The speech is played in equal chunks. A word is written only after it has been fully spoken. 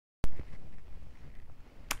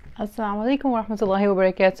Assalamu alaikum wa rahmatullahi wa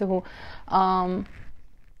barakatuhu.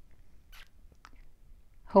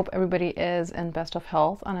 Hope everybody is in best of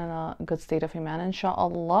health and in a good state of iman,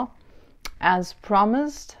 inshallah. As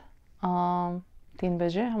promised, 3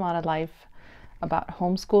 baje हमारा live about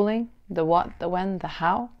homeschooling, the what, the when, the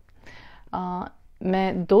how.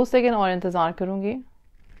 मैं 2 second और इंतज़ार करूँगी,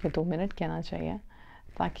 या 2 minute कहना चाहिए,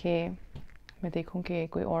 ताकि मैं देखूँ कि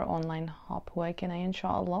कोई और ऑनलाइन हॉप हुआ है कि नहीं,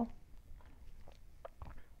 इंशाअल्लाह.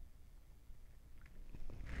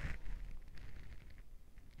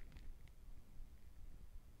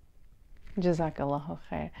 जज़ाकल्लाहु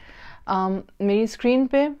खैर. मेरी स्क्रीन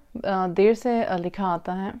पे देर से लिखा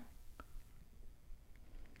आता है.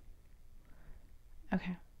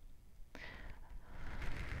 ओके.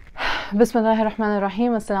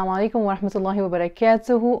 बिस्मिल्लाहिर्रहमानिर्रहीम. अस्सलामु अलैकुम व रहमतुल्लाहि व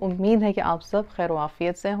बरकातुहू. उम्मीद है कि आप सब खैर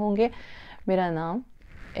वाफियत से होंगे. मेरा नाम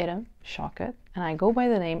Iram Shaukat and I go by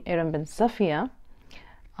the name Iram bin Safiya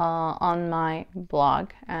on my blog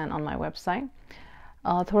and on my website.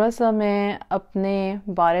 थोड़ा सा मैं अपने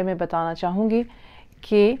बारे में बताना चाहूँगी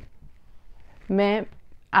कि मैं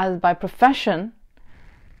as by profession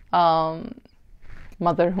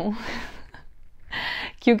मदर हूँ.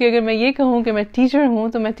 क्योंकि अगर मैं ये कहूँ कि मैं टीचर हूँ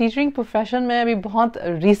तो मैं टीचिंग प्रोफेशन में अभी बहुत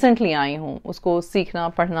रिसेंटली आई हूँ, उसको सीखना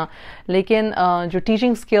पढ़ना. लेकिन जो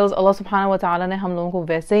टीचिंग स्किल्स अल्लाह सुब्हानहू व तआला ने हम लोगों को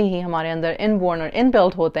वैसे ही हमारे अंदर इनबोर्न और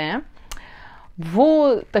इनबिल्ट होते हैं,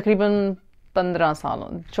 वो तकरीबन 14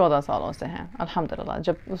 सालों से हैं अल्हम्दुलिल्लाह,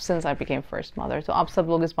 जब since I became first mother. तो आप सब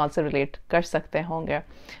लोग इस बात से रिलेट कर सकते होंगे.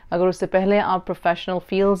 अगर उससे पहले आप प्रोफेशनल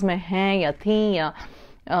फील्ड्स में हैं या थी, या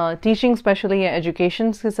टीचिंग स्पेशली या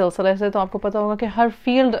एजुकेशन के सिलसिले से, तो आपको पता होगा कि हर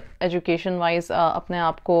फील्ड एजुकेशन वाइज अपने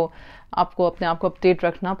आप को अपडेट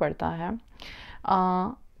रखना पड़ता है.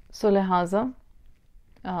 सो लिहाजा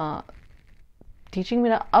टीचिंग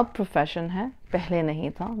मेरा अब प्रोफेशन है, पहले नहीं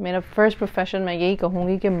था. मेरा फर्स्ट प्रोफेशन मैं यही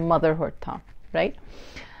कहूँगी कि मदरहुड था, राइट.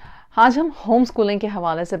 आज हम होम स्कूलिंग के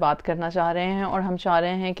हवाले से बात करना चाह रहे हैं, और हम चाह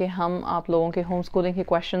रहे हैं कि हम आप लोगों के होम स्कूलिंग के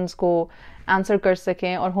क्वेश्चंस को आंसर कर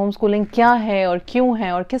सकें, और होम स्कूलिंग क्या है और क्यों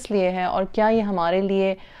है और किस लिए है, और क्या ये हमारे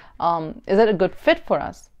लिए is it a good fit for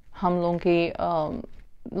us, हम लोगों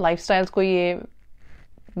की लाइफस्टाइल्स को ये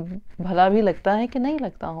भला भी लगता है कि नहीं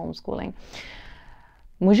लगता होम स्कूलिंग.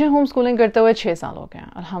 मुझे होम स्कूलिंग करते हुए 6 साल हो गए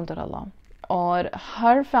हैं अल्हम्दुलिल्लाह, और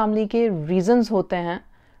हर फैमिली के रीजंस होते हैं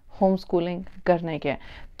होम स्कूलिंग करने के.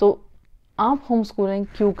 तो आप होम स्कूलिंग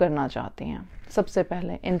क्यों करना चाहती हैं? सबसे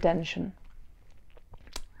पहले इंटेंशन.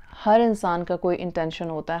 हर इंसान का कोई इंटेंशन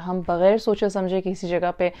होता है. हम बग़ैर सोचे समझे किसी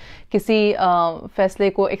जगह पे किसी फ़ैसले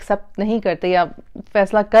को एक्सेप्ट नहीं करते या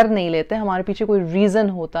फ़ैसला कर नहीं लेते. हमारे पीछे कोई रीज़न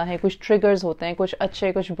होता है, कुछ ट्रिगर्स होते हैं, कुछ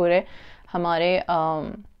अच्छे कुछ बुरे हमारे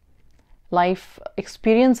लाइफ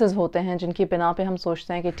एक्सपीरियंसेस होते हैं, जिनकी बिना पे हम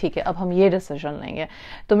सोचते हैं कि ठीक है अब हम ये डिसीजन लेंगे.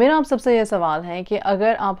 तो मेरा आप सबसे ये सवाल है कि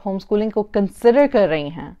अगर आप होम स्कूलिंग को कंसिडर कर रही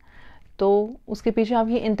हैं तो उसके पीछे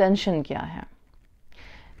आपकी इंटेंशन क्या है.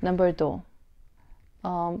 नंबर 2,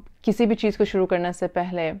 किसी भी चीज़ को शुरू करने से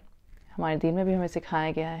पहले हमारे दीन में भी हमें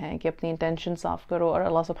सिखाया गया है कि अपनी इंटेंशन साफ़ करो और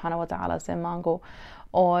अल्लाह सुब्हानहू व तआला से मांगो,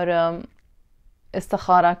 और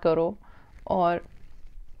इस्तिखारा करो और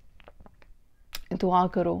दुआ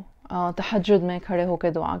करो, तहज्जुद में खड़े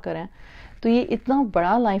होकर दुआ करें. तो ये इतना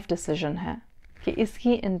बड़ा लाइफ डिसीजन है कि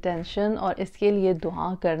इसकी इंटेंशन और इसके लिए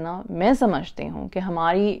दुआ करना, मैं समझती हूँ कि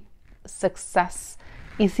हमारी सक्सेस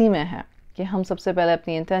इसी में है कि हम सबसे पहले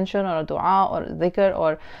अपनी इंटेंशन और दुआ और ज़िक्र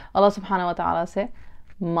और अल्लाह सुब्हानहू व तआला से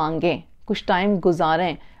मांगें, कुछ टाइम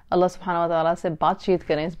गुजारें, अल्लाह सुब्हानहू व तआला से बातचीत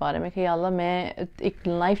करें इस बारे में कि या अल्लाह मैं एक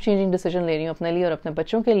लाइफ चेंजिंग डिसीजन ले रही हूँ अपने लिए और अपने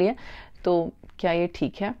बच्चों के लिए, तो क्या ये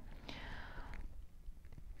ठीक है.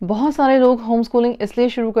 बहुत सारे लोग होम स्कूलिंग इसलिए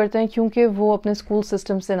शुरू करते हैं क्योंकि वो अपने स्कूल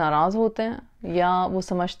सिस्टम से नाराज़ होते हैं, या वो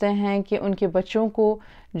समझते हैं कि उनके बच्चों को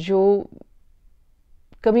जो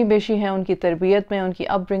कमी बेशी है उनकी तरबियत में, उनकी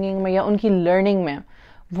अपब्रिंगिंग में या उनकी लर्निंग में,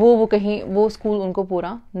 वो स्कूल उनको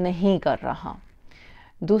पूरा नहीं कर रहा.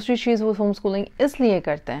 दूसरी चीज़, वो होम स्कूलिंग इसलिए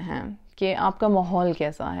करते हैं कि आपका माहौल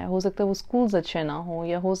कैसा है. हो सकता है वो स्कूल्स अच्छे ना हो,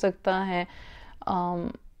 या हो सकता है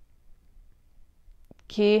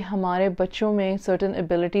कि हमारे बच्चों में सर्टेन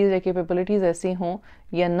एबिलिटीज़ या कैपेबिलिटीज़ ऐसी हों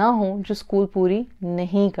या ना हों जो स्कूल पूरी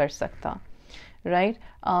नहीं कर सकता, राइट.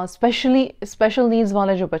 स्पेशल नीड्स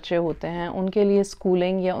वाले जो बच्चे होते हैं उनके लिए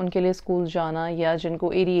स्कूलिंग या उनके लिए स्कूल जाना, या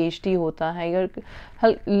जिनको ADHD होता है या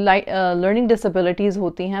लर्निंग डिसेबिलिटीज़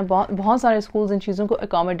होती हैं, बहुत सारे स्कूल्स इन चीज़ों को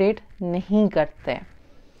अकोमोडेट नहीं करते.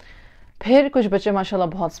 फिर कुछ बच्चे माशाल्लाह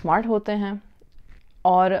बहुत स्मार्ट होते हैं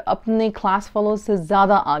और अपने क्लास फेलोज से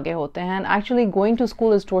ज़्यादा आगे होते हैं, and actually going to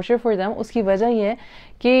school is torture for them. उसकी वजह यह है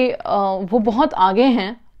कि वो बहुत आगे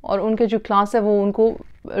हैं और उनके जो क्लास है वो उनको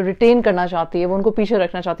ریٹین کرنا چاہتی ہے, وہ ان کو پیچھے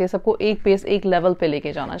رکھنا چاہتی ہے, سب کو ایک پیس ایک لیول پہ لے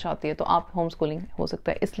کے جانا چاہتی ہے, تو آپ ہوم اسکولنگ ہو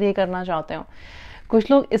سکتا ہے اس لیے کرنا چاہتے ہو.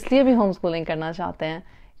 کچھ لوگ اس لیے بھی ہوم اسکولنگ کرنا چاہتے ہیں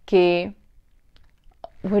کہ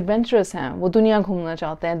وہ ایڈونچرس ہیں, وہ دنیا گھومنا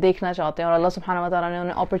چاہتے ہیں, دیکھنا چاہتے ہیں, اور اللہ سبحانہ و تعالیٰ نے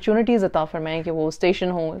انہیں اپرچونیٹیز عطا فرمائیں کہ وہ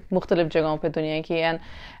اسٹیشن ہوں مختلف جگہوں پہ دنیا کی,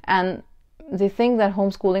 and they think that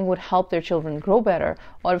homeschooling would help their children grow better,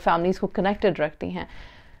 اور فیملیز کو کنیکٹڈ رکھتی ہیں.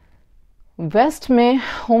 ویسٹ میں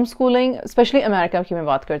ہوم اسکولنگ, اسپیشلی امریکہ کی میں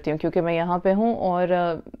بات کرتی ہوں کیونکہ میں یہاں پہ ہوں, اور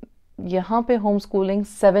یہاں پہ ہوم اسکولنگ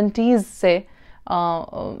 70s سے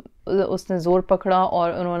اس نے زور پکڑا,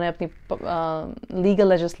 اور انہوں نے اپنی لیگل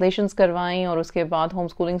لیجسلیشنز کروائیں, اور اس کے بعد home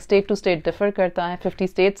schooling state to state differ کرتا ہے. 50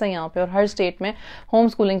 اسٹیٹس ہیں یہاں پہ, اور ہر اسٹیٹ میں ہوم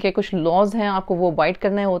اسکولنگ کے کچھ لاز ہیں, آپ کو وہ ابائڈ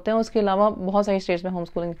کرنے ہوتے ہیں. اس کے علاوہ بہت ساری اسٹیٹس میں ہوم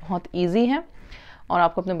اسکولنگ بہت ایزی ہے, اور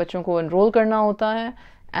آپ کو اپنے بچوں کو انرول کرنا ہوتا ہے,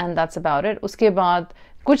 اینڈ دیٹس اباؤٹ اٹ. اس کے بعد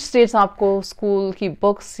کچھ اسٹیٹس آپ کو اسکول کی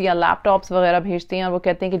بکس یا لیپ ٹاپس وغیرہ بھیجتی ہیں, اور وہ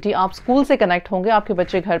کہتے ہیں کہ جی آپ اسکول سے کنیکٹ ہوں گے, آپ کے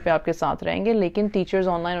بچے گھر پہ آپ کے ساتھ رہیں گے, لیکن ٹیچرز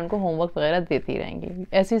آن لائن ان کو ہوم ورک وغیرہ دیتی رہیں گی.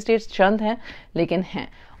 ایسی اسٹیٹس چند ہیں لیکن ہیں.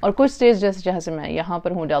 اور کچھ اسٹیٹس جیسے میں یہاں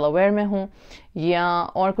پر ہوں, ڈیلاویئر میں ہوں, یا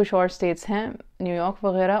اور کچھ اور اسٹیٹس ہیں نیو یارک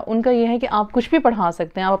وغیرہ, ان کا یہ ہے کہ آپ کچھ بھی پڑھا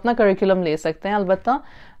سکتے ہیں, آپ اپنا کریکولم لے سکتے ہیں. البتہ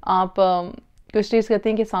آپ کچھ چیز کہتے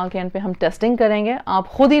ہیں کہ سال کے اینڈ پہ ہم ٹیسٹنگ کریں گے, آپ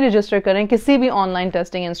خود ہی رجسٹر کریں کسی بھی آن لائن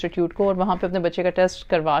ٹیسٹنگ انسٹیٹیوٹ کو, اور وہاں پہ اپنے بچے کا ٹیسٹ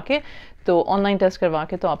کروا کے, تو آن لائن ٹیسٹ کروا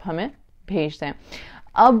کے تو آپ ہمیں بھیج دیں.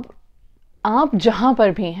 اب آپ جہاں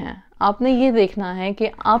پر بھی ہیں, آپ نے یہ دیکھنا ہے کہ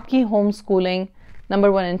آپ کی ہوم اسکولنگ نمبر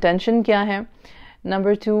 1 انٹینشن کیا ہے,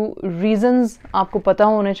 نمبر 2 ریزنز آپ کو پتہ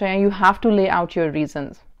ہونے چاہیے. You have to lay out your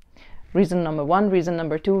reasons. Reason number 1, reason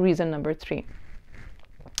number 2, reason number 3.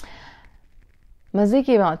 مزے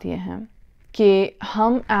کی بات یہ ہے کہ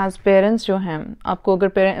ہم ایز پیرنٹس جو ہیں, آپ کو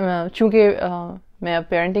اگر چونکہ میں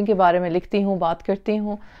پیرنٹنگ کے بارے میں لکھتی ہوں, بات کرتی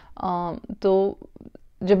ہوں, تو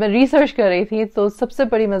جب میں ریسرچ کر رہی تھی تو سب سے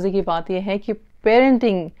بڑی مزے کی بات یہ ہے کہ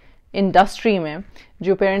پیرنٹنگ انڈسٹری میں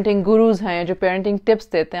جو پیرنٹنگ گروز ہیں, جو پیرنٹنگ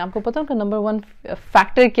ٹپس دیتے ہیں, آپ کو پتہ ہے ان کا نمبر 1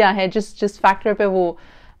 فیکٹر کیا ہے, جس فیکٹر پہ وہ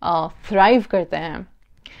تھرائیو کرتے ہیں.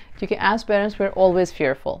 کیونکہ as parents we are always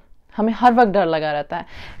fearful, ہمیں ہر وقت ڈر لگا رہتا ہے,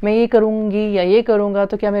 میں یہ کروں گی یا یہ کروں گا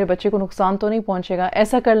تو کیا میرے بچے کو نقصان تو نہیں پہنچے گا,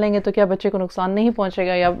 ایسا کر لیں گے تو کیا بچے کو نقصان نہیں پہنچے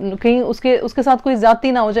گا, یا کہیں اس کے ساتھ کوئی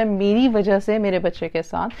زیادتی نہ ہو جائے, میری وجہ سے میرے بچے کے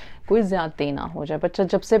ساتھ کوئی زیادتی نہ ہو جائے. بچہ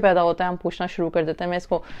جب سے پیدا ہوتا ہے ہم پوچھنا شروع کر دیتے ہیں, میں اس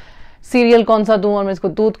کو سیریل کون سا دوں, اور میں اس کو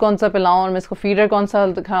دودھ کون سا پلاؤں, اور میں اس کو فیڈر کون سا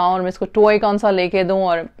کھاؤں, اور میں اس کو ٹوائے کون سا لے کے دوں.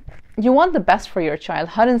 اور you want the best for your child.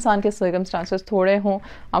 ہر انسان کے سرکمسٹانسز تھوڑے ہوں,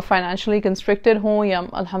 آپ فائنینشلی کنسٹرکٹڈ ہوں یا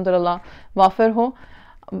الحمدللہ وافر ہو,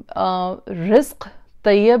 رزق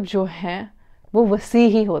طیب جو ہے وہ وسیع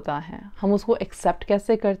ہی ہوتا ہے. ہم اس کو ایکسیپٹ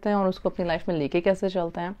کیسے کرتے ہیں اور اس کو اپنی لائف میں لے کے کیسے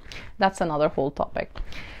چلتے ہیں, دیٹس another whole topic.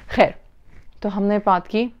 خیر, تو ہم نے بات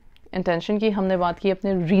کی انٹینشن کی, ہم نے بات کی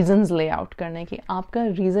اپنے ریزنز لے آؤٹ کرنے کی. آپ کا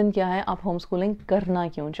ریزن کیا ہے, آپ ہوم اسکولنگ کرنا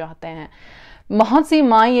کیوں چاہتے ہیں؟ بہت سی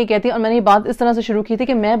ماں یہ کہتی ہیں, اور میں نے یہ بات اس طرح سے شروع کی تھی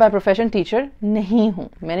کہ میں بائی پروفیشن ٹیچر نہیں ہوں,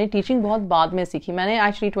 میں نے ٹیچنگ بہت بعد میں سیکھی. میں نے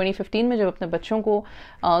ایکچولی 2015 میں جب اپنے بچوں کو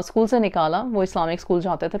اسکول سے نکالا, وہ اسلامک اسکول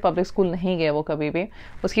جاتے تھے, پبلک اسکول نہیں گئے وہ کبھی بھی.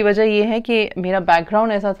 اس کی وجہ یہ ہے کہ میرا بیک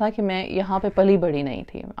گراؤنڈ ایسا تھا کہ میں یہاں پہ پلی بڑھی نہیں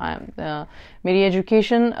تھی. میری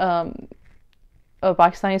ایجوکیشن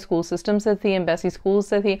پاکستانی اسکول سسٹم سے تھی, ایمبیسی اسکول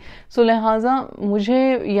سے تھی, سو لہٰذا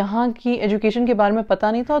مجھے یہاں کی ایجوکیشن کے بارے میں پتہ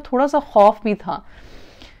نہیں تھا, اور تھوڑا سا خوف بھی تھا.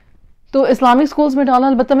 تو اسلامک اسکولس میں ڈالا,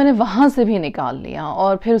 البتہ میں نے وہاں سے بھی نکال لیا,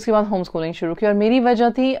 اور پھر اس کے بعد ہوم اسکولنگ شروع کی. اور میری وجہ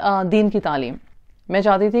تھی دین کی تعلیم. میں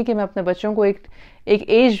چاہتی تھی کہ میں اپنے بچوں کو ایک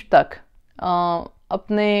ایج تک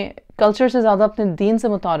اپنے کلچر سے زیادہ اپنے دین سے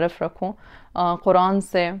متعارف رکھوں, قرآن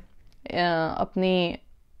سے, اپنی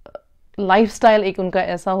لائف سٹائل ایک ان کا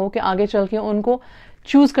ایسا ہو کہ آگے چل کے ان کو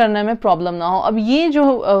چوز کرنے میں پرابلم نہ ہو. اب یہ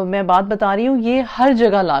جو میں بات بتا رہی ہوں یہ ہر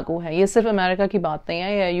جگہ لاگو ہے, یہ صرف امریکہ کی بات نہیں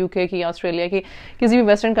ہے, یا یو کے کی, آسٹریلیا کی, کسی بھی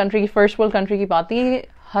ویسٹرن کنٹری کی, فرسٹ ورلڈ کنٹری کی بات نہیں ہے, یہ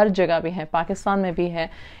ہر جگہ بھی ہے, پاکستان میں بھی ہے.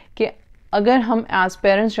 کہ اگر ہم ایز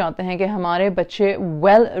پیرنٹس چاہتے ہیں کہ ہمارے بچے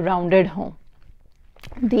ویل راؤنڈڈ ہوں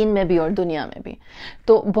دین میں بھی اور دنیا میں بھی,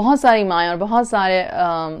 تو بہت ساری مائیں اور بہت سارے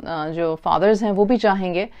جو فادرز ہیں وہ بھی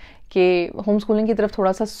چاہیں گے کہ ہوم اسکولنگ کی طرف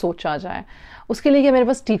تھوڑا سا سوچا جائے. اس کے لیے کہ میرے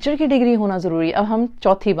پاس ٹیچر کی ڈگری ہونا ضروری ہے. اب ہم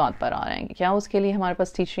چوتھی بات پر آ رہے ہیں کہ کیا اس کے لیے ہمارے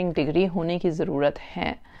پاس ٹیچنگ ڈگری ہونے کی ضرورت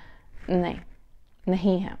ہے؟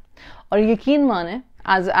 نہیں ہے. اور یقین مانیں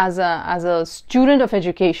as a student of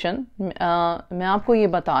education میں آپ کو یہ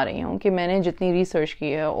بتا رہی ہوں کہ میں نے جتنی ریسرچ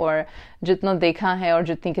کی ہے اور جتنا دیکھا ہے اور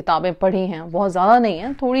جتنی کتابیں پڑھی ہیں, بہت زیادہ نہیں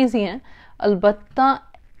ہیں, تھوڑی سی ہیں, البتہ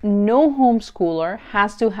no homeschooler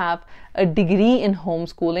has to have a degree in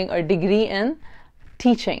homeschooling or degree in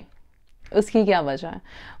teaching. اس کی کیا وجہ ہے؟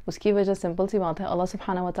 اس کی وجہ سمپل سی بات ہے, اللہ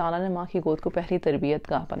سبحانہ و تعالیٰ نے ماں کی گود کو پہلی تربیت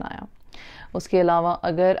گاہ بنایا. اس کے علاوہ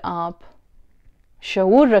اگر آپ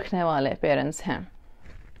शऊर रखने वाले पेरेंट्स हैं,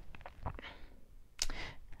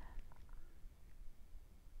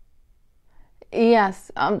 yes,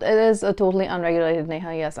 it is a totally unregulated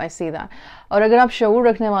neha, yes, I see that. और अगर आप शऊर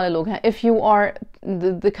रखने वाले लोग हैं, if you are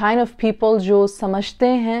the kind of people जो समझते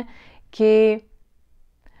हैं कि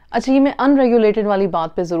अच्छा, ये मैं अनरेगुलेटेड वाली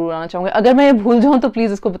बात पे ज़रूर आना चाहूँगी, अगर मैं ये भूल जाऊँ तो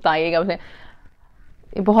प्लीज़ इसको बताइएगा।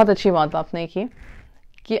 ये बहुत अच्छी बात आपने की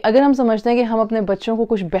कि अगर हम समझते हैं कि हम अपने बच्चों को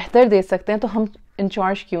कुछ बेहतर दे सकते हैं तो हम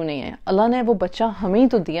इंचार्ज क्यों नहीं हैं। अल्लाह ने वो बच्चा हमें ही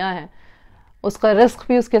तो दिया है, उसका रिस्क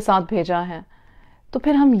भी उसके साथ भेजा है, तो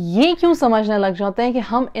फिर हम ये क्यों समझने लग जाते हैं कि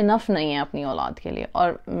हम इनफ नहीं हैं अपनी औलाद के लिए।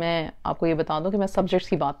 और मैं आपको ये बता दूं कि मैं सब्जेक्ट्स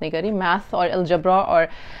की बात नहीं करी, मैथ और अलजब्रा और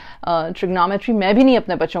ट्रिग्नोमेट्री मैं भी नहीं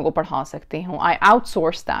अपने बच्चों को पढ़ा सकती हूँ, आई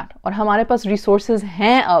आउटसोर्स दैट। और हमारे पास रिसोर्सेज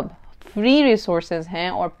हैं, अब फ्री रिसोर्सेज हैं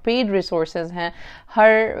और पेड रिसोर्सेज हैं।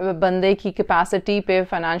 हर बंदे की कैपेसिटी पे,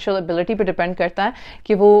 फाइनेंशियल एबिलिटी पे डिपेंड करता है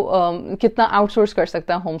कि वो कितना आउटसोर्स कर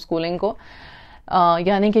सकता है होम स्कूलिंग को,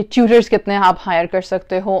 यानी कि ट्यूटर्स कितने आप हायर कर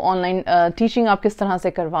सकते हो, ऑनलाइन टीचिंग आप किस तरह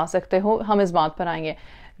से करवा सकते हो, हम इस बात पर आएंगे।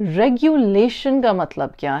 रेगुलेशन का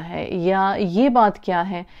मतलब क्या है, या ये बात क्या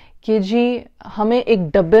है कि जी हमें एक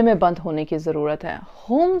डब्बे में बंद होने की ज़रूरत है।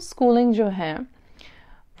 होम स्कूलिंग जो है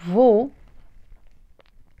वो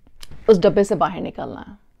उस डब्बे से बाहर निकलना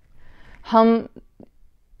है। हम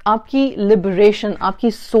आपकी लिबरेशन,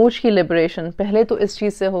 आपकी सोच की लिबरेशन पहले तो इस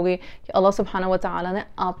चीज़ से होगी कि अल्लाह सुब्हानहू व तआला ने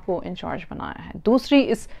आपको इंचार्ज बनाया है। दूसरी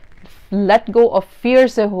इस लेट गो ऑफ फियर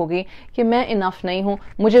से होगी कि मैं इनफ नहीं हूँ,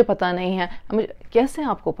 मुझे पता नहीं है। कैसे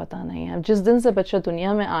आपको पता नहीं है? जिस दिन से बच्चा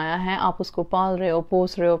दुनिया में आया है आप उसको पाल रहे हो,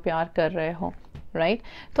 पोस रहे हो, प्यार कर रहे हो, राइट?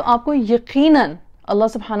 तो आपको यकीनन अल्लाह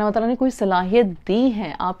सुब्हानहू व तआला ने कोई सलाहियत दी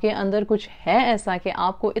है, आपके अंदर कुछ है ऐसा कि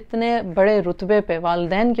आपको इतने बड़े रुतबे पे,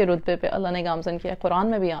 वालिदैन के रुतबे पे अल्लाह ने गामज़न किया। कुरान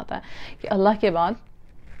में भी आता है कि अल्लाह के बाद,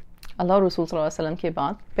 अल्लाह और रसूल सल्लल्लाहु अलैहि वसल्लम के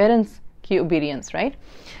बाद पेरेंट्स की ओबीडियंस, राइट?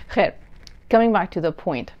 खैर, coming back to the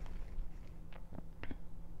point,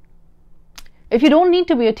 if you don't need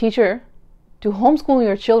to be a teacher to home school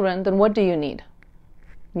your children, then what do you need?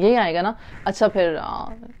 यही आएगा ना। अच्छा, फिर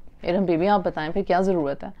इरम बीबी आप बताएं फिर क्या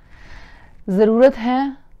ज़रूरत है? ज़रूरत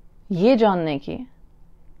है ये जानने की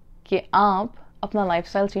कि आप अपना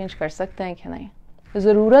लाइफस्टाइल चेंज कर सकते हैं कि नहीं।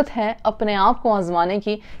 ज़रूरत है अपने आप को आजमाने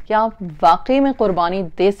की कि आप वाकई में कुर्बानी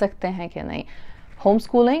दे सकते हैं कि नहीं। Home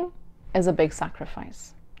schooling is a big sacrifice.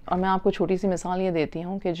 और मैं आपको छोटी सी मिसाल ये देती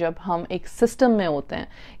हूँ कि जब हम एक सिस्टम में होते हैं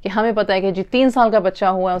कि हमें पता है कि जी 3 साल का बच्चा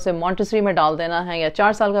हुआ है उसे मॉन्टेसरी में डाल देना है, या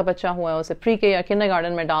 4 साल का बच्चा हुआ है उसे प्री के या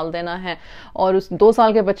किंडरगार्टन में डाल देना है, और उस 2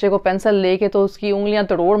 साल के बच्चे को पेंसिल लेके तो उसकी उंगलियां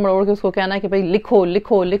तड़ोड़ मड़ोड़ के उसको कहना है कि भाई लिखो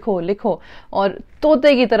लिखो लिखो लिखो, और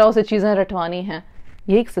तोते की तरह उसे चीज़ें रटवानी हैं।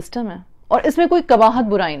 ये एक सिस्टम है और इसमें कोई कबाहत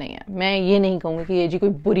बुराई नहीं है। मैं ये नहीं कहूँगी कि ये जी कोई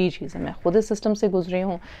बुरी चीज़ है, मैं खुद इस सिस्टम से गुजरी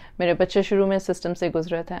हूँ, मेरे बच्चे शुरू में इस सिस्टम से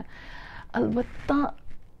गुजरे थे। अलबत्ता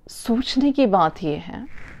सोचने की बात यह है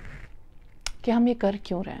कि हम ये कर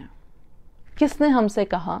क्यों रहे हैं? किसने हमसे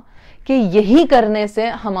कहा कि यही करने से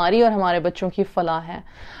हमारी और हमारे बच्चों की फलाह है?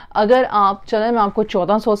 अगर आप चलें, मैं आपको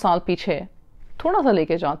 1400 साल पीछे थोड़ा सा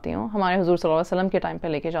लेके जाती हूँ, हमारे हुजूर सल्लल्लाहु अलैहि वसल्लम के टाइम पे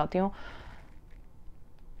लेके जाती हूँ।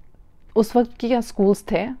 उस वक्त की क्या स्कूल्स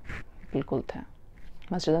थे? बिल्कुल थे।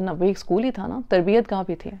 मस्जिद नबवी एक स्कूल ही था ना, तरबियत कहाँ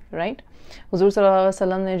भी थी, राइट? हुजूर सल्लल्लाहु अलैहि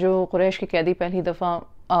वसल्लम ने जो कुरैश के कैदी पहली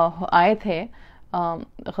दफ़ा आए थे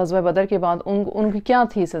ग़ज़वा बदर के बाद, उनकी क्या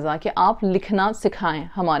थी सज़ा कि आप लिखना सिखाएं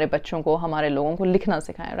हमारे बच्चों को, हमारे लोगों को लिखना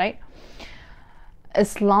सिखाएं, राइट?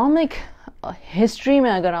 इस्लामिक हिस्ट्री में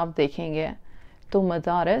अगर आप देखेंगे तो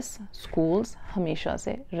मदारस स्कूल्स हमेशा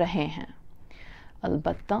से रहे हैं।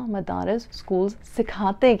 अलबत्ता मदारस स्कूल्स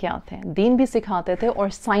सिखाते क्या थे? दीन भी सिखाते थे और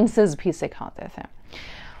साइंसेस भी सिखाते थे।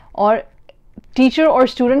 और टीचर और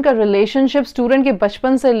स्टूडेंट का रिलेशनशिप स्टूडेंट के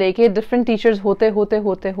बचपन से लेके डिफरेंट टीचर्स होते होते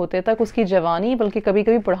होते होते तक उसकी जवानी, बल्कि कभी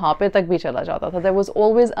कभी बुढ़ापे तक भी चला जाता था। There was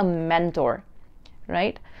always a mentor,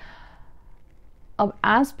 right? अब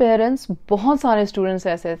एज पेरेंट्स बहुत सारे स्टूडेंट्स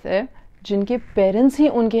ऐसे थे जिनके पेरेंट्स ही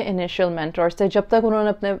उनके इनिशियल मेंटर्स थे, जब तक उन्होंने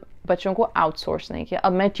अपने बच्चों को आउटसोर्स नहीं किया।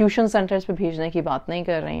 अब मैं ट्यूशन सेंटर्स पे भेजने की बात नहीं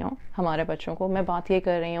कर रही हूँ हमारे बच्चों को, मैं बात ये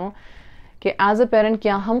कर रही हूँ कि एज अ पेरेंट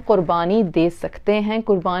क्या हम कुर्बानी दे सकते हैं?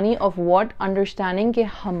 कुर्बानी ऑफ व्हाट? अंडरस्टैंडिंग कि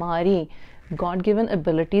हमारी गॉड गिवन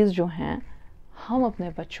एबिलिटीज़ जो हैं हम अपने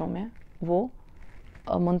बच्चों में वो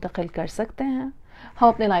मुंतकिल कर सकते हैं, हम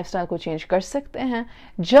अपने लाइफस्टाइल को चेंज कर सकते हैं।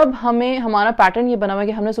 जब हमें हमारा पैटर्न ये बना हुआ है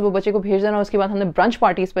कि हमने सुबह बच्चे को भेज देना, उसके बाद हमने ब्रंच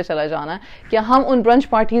पार्टीज़ पे चला जाना है, क्या हम उन ब्रंच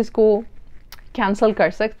पार्टीज़ को कैंसिल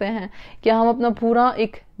कर सकते हैं? क्या हम अपना पूरा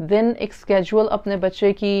एक दिन, एक स्केड्यूल अपने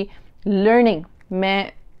बच्चे की लर्निंग,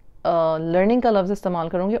 मैं लर्निंग का लफ्ज़ इस्तेमाल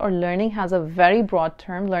करूँगी, और learning has a very broad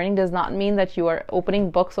term. Learning does not mean that you are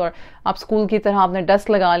opening books और आप स्कूल की तरह आपने डेस्क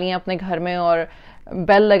लगा लिए अपने घर में और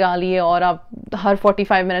بیل لگا لیے اور آپ ہر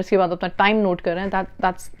 45 منٹس کے بعد اپنا ٹائم نوٹ کر رہے ہیں,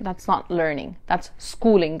 that's not learning, that's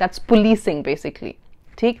schooling, that's policing basically.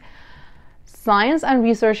 ٹھیک, science and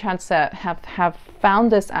research have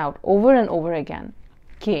found this out over and over again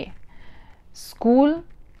کہ اسکول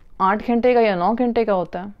 8 گھنٹے کا یا 9 گھنٹے کا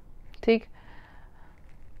ہوتا ہے, ٹھیک,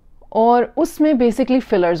 اور اس میں بیسکلی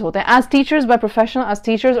فلرز ہوتے ہیں as teachers by profession, as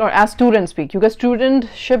teachers اور ایز اسٹوڈنٹس بھی, کیونکہ اسٹوڈنٹ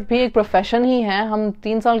شپ بھی ایک پروفیشن ہی ہے. ہم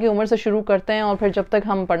 3 سال کی عمر سے شروع کرتے ہیں اور پھر جب تک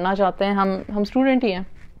ہم پڑھنا چاہتے ہیں ہم اسٹوڈنٹ ہی ہیں.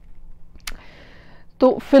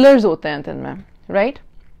 تو فلرز ہوتے ہیں دن میں, رائٹ.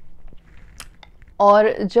 اور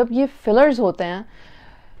جب یہ فلرز ہوتے ہیں,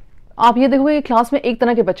 آپ یہ دیکھو کہ کلاس میں ایک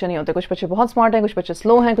طرح کے بچے نہیں ہوتے. کچھ بچے بہت اسمارٹ ہیں, کچھ بچے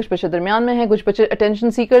سلو ہیں, کچھ بچے درمیان میں ہیں, کچھ بچے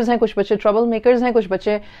اٹینشن سیکرز ہیں, کچھ بچے ٹربل میکرز ہیں, کچھ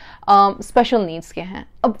بچے اسپیشل نیڈس کے ہیں.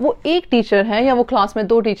 اب وہ ایک ٹیچر ہے یا وہ کلاس میں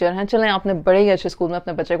 2 ٹیچر ہیں, چلیں آپ نے بڑے ہی اچھے اسکول میں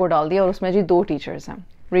اپنے بچے کو ڈال دیا اور اس میں جی 2 ٹیچرز ہیں,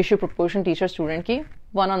 ریشیو پروپورشن ٹیچر اسٹوڈنٹ کی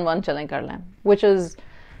 1-on-1 چلیں کر لیں, which is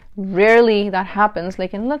rarely that happens.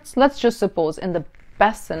 لیکن let's just suppose in the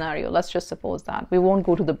best scenario, let's just suppose that we won't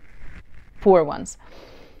go to the poor ones.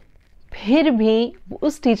 پھر بھی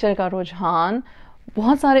اس ٹیچر کا رجحان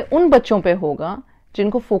بہت سارے ان بچوں پہ ہوگا جن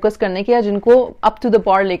کو فوکس کرنے کی یا جن کو اپ ٹو دا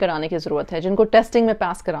بار لے کر آنے کی ضرورت ہے, جن کو ٹیسٹنگ میں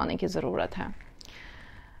پاس کرانے کی ضرورت ہے.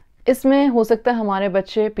 اس میں ہو سکتا ہے ہمارے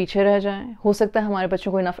بچے پیچھے رہ جائیں, ہو سکتا ہے ہمارے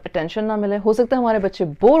بچوں کو انف اٹینشن نہ ملے, ہو سکتا ہے ہمارے بچے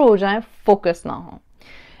بور ہو جائیں, فوکس نہ ہوں.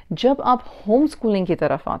 جب آپ ہوم اسکولنگ کی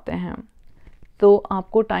طرف آتے ہیں تو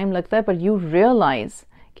آپ کو ٹائم لگتا ہے, پر یو ریئلائز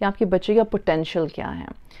کہ آپ کے بچے کا پوٹینشیل کیا ہے.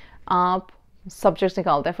 آپ سبجیکٹس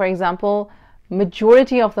نکالتے ہیں. For example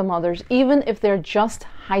majority of the mothers even if they are just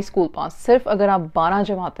high school pass, صرف اگر آپ 12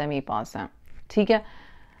 جماعتیں بھی پاس ہیں, ٹھیک ہے,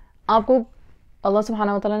 آپ کو اللہ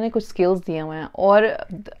سبحانہ وتعالیٰ نے کچھ اسکلز دیے ہوئے ہیں, اور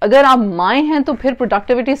اگر آپ مائیں ہیں تو پھر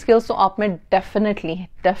پروڈکٹیوٹی اسکلز تو آپ میں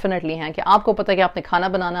ڈیفینیٹلی ہیں کہ آپ کو پتہ ہے کہ آپ نے کھانا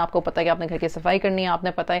بنانا ہے, آپ کو پتہ ہے کہ آپ نے گھر کی صفائی کرنی ہے,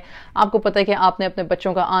 آپ کو پتہ ہے کہ آپ نے اپنے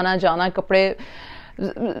بچوں کا آنا جانا, کپڑے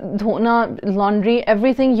دھونا, laundry,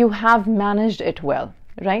 every thing you have managed it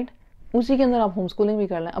well, right. اسی کے اندر آپ ہوم اسکولنگ بھی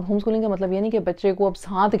کر لیں. اب ہوم اسکولنگ کا مطلب یہ نہیں کہ بچے کو اب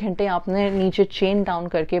 7 گھنٹے آپ نے نیچے چین ڈاؤن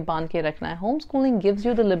کر کے باندھ کے رکھنا ہے. Home schooling gives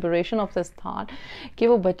you the liberation of this thought کہ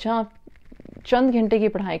وہ بچہ چند گھنٹے کی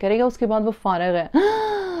پڑھائی کرے گا, اس کے بعد وہ فارغ ہے,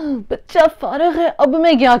 بچہ فارغ ہے, اب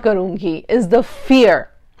میں کیا کروں گی. از دا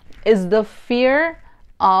fear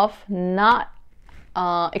of not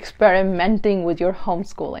experimenting with your home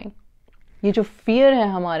schooling. یہ جو فیئر ہے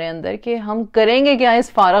ہمارے اندر کہ ہم کریں گے کیا اس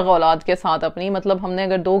فارغ اولاد کے ساتھ اپنی, مطلب ہم نے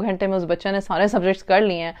اگر 2 گھنٹے میں اس بچے نے سارے سبجیکٹس کر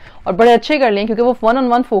لیے ہیں اور بڑے اچھے کر لیے ہیں کیونکہ وہ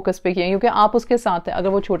 1-on-1 فوکس پہ کیے ہیں, کیونکہ آپ اس کے ساتھ ہیں. اگر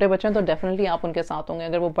وہ چھوٹے بچے ہیں تو ڈیفینیٹلی آپ ان کے ساتھ ہوں گے.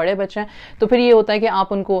 اگر وہ بڑے بچے ہیں تو پھر یہ ہوتا ہے کہ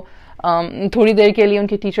آپ ان کو تھوڑی دیر کے لیے ان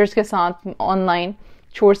کے ٹیچرس کے ساتھ آن لائن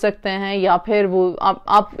چھوڑ سکتے ہیں, یا پھر وہ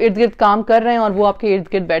آپ ارد گرد کام کر رہے ہیں اور وہ آپ کے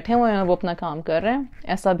ارد گرد بیٹھے ہوئے ہیں اور وہ اپنا کام کر رہے ہیں.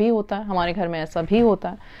 ایسا بھی ہوتا ہے, ہمارے گھر میں ایسا بھی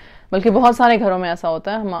ہوتا ہے, بلکہ بہت سارے گھروں میں ایسا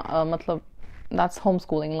ہوتا ہے. مطلب دیٹس ہوم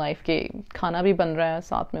اسکولنگ لائف کے کھانا بھی بن رہا ہے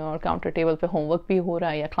ساتھ میں اور کاؤنٹر ٹیبل پہ ہوم ورک بھی ہو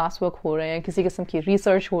رہا ہے یا کلاس ورک ہو رہا ہے یا کسی قسم کی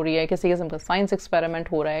ریسرچ ہو رہی ہے, کسی قسم کا سائنس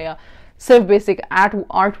ایکسپیریمنٹ ہو رہا ہے یا صرف بیسک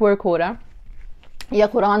آرٹ ورک ہو رہا ہے یا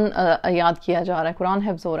قرآن یاد کیا جا رہا ہے, قرآن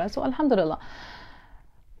حفظ ہو رہا ہے. سو الحمدللہ.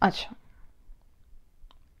 اچھا,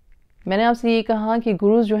 میں نے آپ سے یہ کہا کہ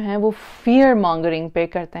گروز جو ہیں وہ فیئر مانگرنگ پہ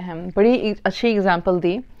کرتے ہیں. بڑی اچھی اگزامپل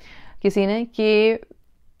دی کسی نے کہ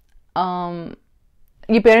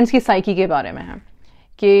یہ پیرنٹس کی سائیکی کے بارے میں ہے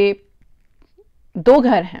کہ 2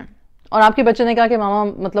 گھر ہیں اور آپ کے بچے نے کہا کہ ماما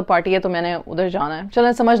مطلب پارٹی ہے تو میں نے ادھر جانا ہے.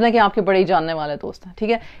 چلیں سمجھ لیں کہ آپ کے بڑے ہی جاننے والے دوست ہیں,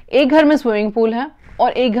 ٹھیک ہے. ایک گھر میں سوئمنگ پول ہے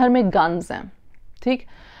اور ایک گھر میں گنز ہیں, ٹھیک.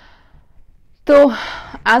 تو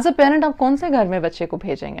ایز اے پیرنٹ آپ کون سے گھر میں بچے کو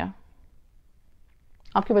بھیجیں گے؟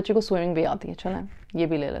 آپ کے بچے کو سوئمنگ بھی آتی ہے, چلیں یہ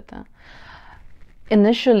بھی لے لیتے ہیں.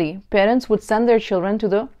 Initially parents would send their children to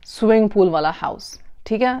the swimming pool والا house,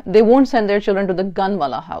 ٹھیک ہے. They won't send their children to the gun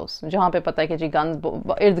والا house جہاں پہ پتہ ہے کہ جی گن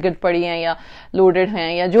ارد گرد پڑی ہیں یا لوڈڈ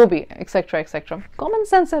ہیں یا جو بھی ایکسیکٹرا ایکسیکٹرا. کامن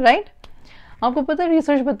سینس ہے, رائٹ. آپ کو پتہ ہے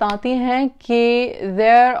ریسرچ بتاتی ہیں کہ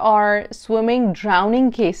there are swimming drowning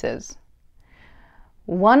cases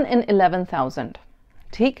 1 in 11,000,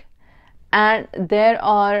 ٹھیک. And there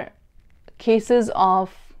are cases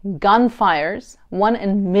of gun fires 1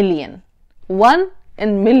 in million, 1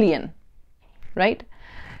 in million, right.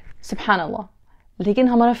 سبحان اللہ. لیکن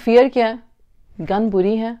ہمارا فیئر کیا ہے؟ گن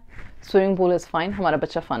بری ہے, سوئمنگ پول از فائن, ہمارا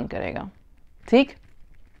بچہ فن کرے گا, ٹھیک.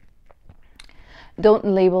 Don't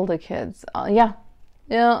label the kids.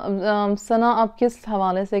 ثنا آپ کس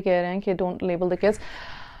حوالے سے کہہ رہے ہیں کہ ڈونٹ لیبل دا کڈس؟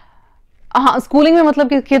 ہاں, اسکولنگ میں مطلب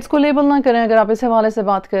کہ کڈس کو لیبل نہ کریں, اگر آپ اس حوالے سے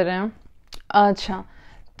بات کر رہے ہیں. اچھا,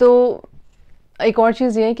 تو ایک اور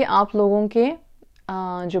چیز یہ ہے کہ آپ لوگوں کے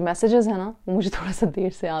جو میسیجز ہیں نا وہ مجھے تھوڑا سا دیر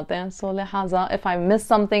سے آتے ہیں, سو لہٰذا if I miss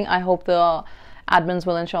something I hope the admins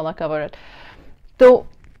will inshallah cover it. तो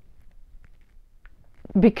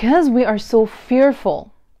because we are so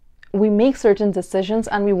fearful, we make certain decisions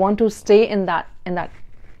and we want to stay in that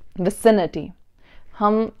vicinity.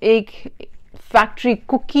 हम एक फैक्ट्री,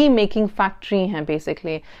 कुकी मेकिंग फैक्ट्री हैं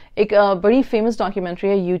basically. एक बड़ी famous documentary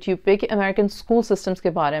है YouTube पे कि American school systems के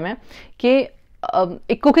बारे में, कि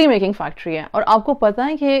एक कुकी मेकिंग फैक्ट्री है. और आपको पता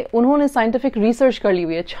है कि उन्होंने साइंटिफिक रिसर्च कर ली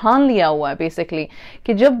हुई है, छान लिया हुआ है बेसिकली,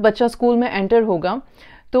 कि जब बच्चा स्कूल में एंटर होगा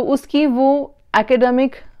तो उसकी वो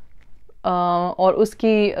एकेडमिक और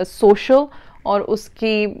उसकी सोशल और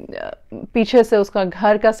उसकी पीछे से उसका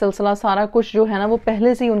घर का सिलसिला सारा कुछ जो है ना, वो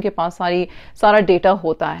पहले से ही उनके पास सारा डेटा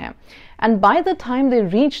होता है. And by the time they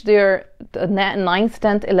reach there 9th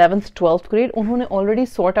 10th 11th 12th grade, उन्होंने ऑलरेडी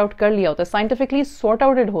सॉर्ट आउट कर लिया होता है, साइंटिफिकली सॉर्ट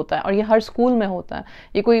आउटेड होता है. और ये हर स्कूल में होता है.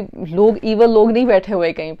 ये कोई लोग ईवल लोग नहीं बैठे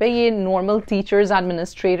हुए कहीं पे, ये नॉर्मल टीचर्स,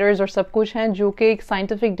 एडमिनिस्ट्रेटर्स और सब कुछ हैं जो कि एक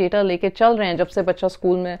साइंटिफिक डेटा लेके चल रहे हैं जब से बच्चा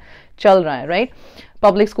स्कूल में चल रहा है. राइट,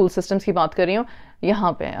 पब्लिक स्कूल सिस्टम्स की बात कर रही हूँ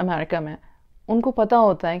यहाँ पे अमेरिका में. उनको पता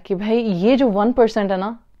होता है कि भाई ये जो 1% है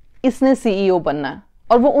ना, इसने सीईओ बनना है.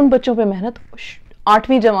 और वो उन बच्चों पे मेहनत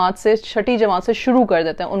 8वीं जमात से 6ठी जमात से शुरू कर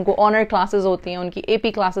देते हैं. उनको ऑनर क्लासेस होती हैं, उनकी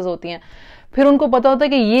एपी क्लासेस होती हैं. फिर उनको पता होता है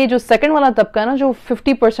कि ये जो सेकंड वाला तबका है ना, जो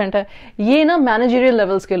 50% है, ये ना मैनेजरियल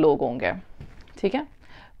लेवल्स के लोग होंगे. ठीक है,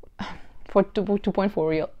 for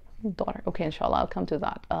 2.4 year daughter. Okay, inshallah I'll come to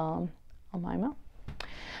that. Amaima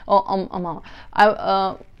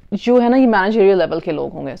जो है ना, ये मैनेजरियल लेवल के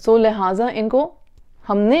लोग होंगे. सो लिहाजा इनको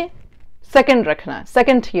हमने सेकंड रखना है,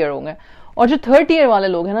 सेकंड ईयर होंगे. और जो 3rd ईयर वाले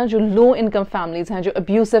लोग हैं ना, जो लो इनकम फैमिलीज हैं, जो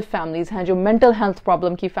अब्यूसिव फैमिलीज हैं, जो मेंटल हेल्थ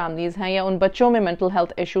प्रॉब्लम की फैमिलीज हैं, या उन बच्चों में मेंटल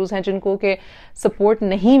हेल्थ इश्यूज हैं जिनको के सपोर्ट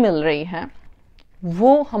नहीं मिल रही है,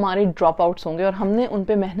 वो हमारे ड्रॉप आउट्स होंगे और हमने उन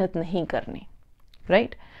पे मेहनत नहीं करनी.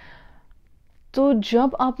 राइट, तो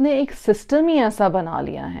जब आपने एक सिस्टम ही ऐसा बना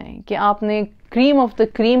लिया है कि आपने क्रीम ऑफ द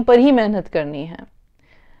क्रीम पर ही मेहनत करनी है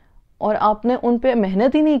और आपने उन पे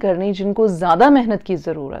मेहनत ही नहीं करनी जिनको ज्यादा मेहनत की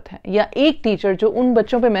जरूरत है, या एक टीचर जो उन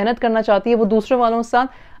बच्चों पे मेहनत करना चाहती है वो दूसरे वालों के साथ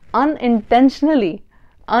अनइंटेंशनली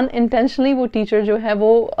वो टीचर जो है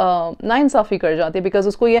वो नाइंसाफी कर जाती है. बिकॉज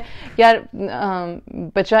उसको ये यार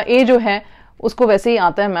बच्चा ए जो है उसको वैसे ही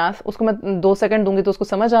आता है मैथ, उसको मैं 2 सेकंड दूंगी तो उसको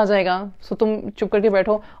समझ आ जाएगा, सो तुम चुप करके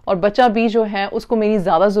बैठो. और बच्चा बी जो है उसको मेरी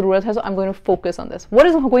ज्यादा जरूरत है, सो I am going to focus on this. What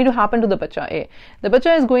is going to happen to the बच्चा ए? द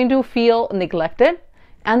बच्चा is going to feel neglected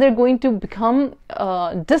and they're going to become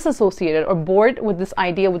disassociated or bored with this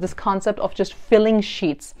idea, with this concept of just filling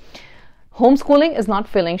sheets. Homeschooling is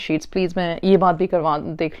not filling sheets. Please मैं ये बात भी करवा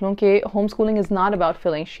देख लूँ कि homeschooling is not about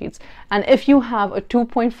filling sheets. And if you have a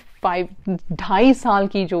 2.5 2.5 साल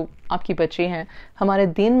की जो आपकी बच्ची हैं, हमारे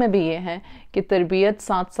दीन में भी ये है कि तरबियत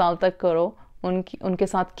 7 साल तक करो, उनके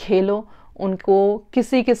साथ खेलो, उनको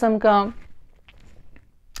किसी किस्म का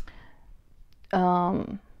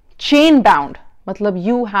chain bound, मतलब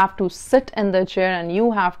you have to sit in the chair and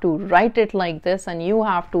you have to write it like this and you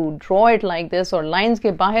have to draw it like this, और lines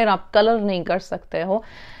के बाहर आप कलर नहीं कर सकते हो.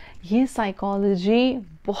 ये साइकोलॉजी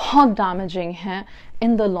बहुत डैमेजिंग है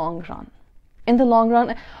in the long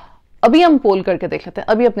run. अभी हम पोल करके देख लेते हैं,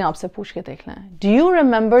 अभी अपने आप से पूछ के देख लें. Do you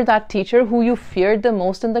remember that teacher who you feared the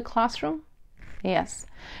most in the classroom? Yes.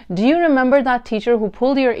 Do you remember that teacher who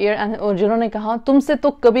pulled your ear and जिन्होंने कहा तुमसे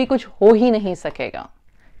तो कभी कुछ हो ही नहीं सकेगा?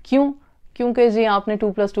 क्यों? क्योंकि जी आपने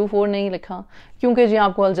 2 + 2 4 नहीं लिखा, क्योंकि जी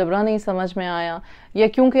आपको अलजबरा नहीं समझ में आया, या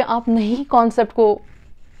क्योंकि आप नहीं कॉन्सेप्ट को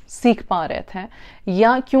सीख पा रहे थे,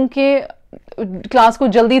 या क्योंकि क्लास को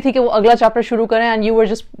जल्दी थी कि वो अगला चैप्टर शुरू करें and you were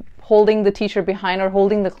just holding the teacher behind और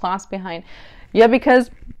होल्डिंग द क्लास बिहाइंड, या बिकॉज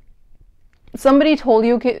somebody told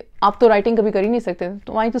you कि आप तो राइटिंग कभी कर ही नहीं सकते,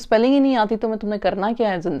 तुम्हारी तो स्पेलिंग ही नहीं आती, तो तुमने करना क्या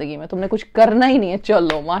है जिंदगी में, तुमने कुछ करना ही नहीं है,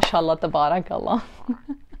 चलो माशाल्लाह तबारक अल्लाह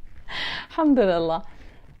अल्हम्दुलिल्लाह.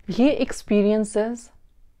 ये एक्सपीरियंसेस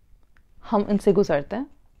हम इनसे गुजरते हैं,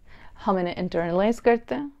 हम इन्हें इंटरनलाइज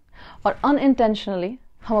करते हैं और अनइंटेंशनली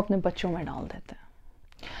हम अपने बच्चों में डाल देते हैं.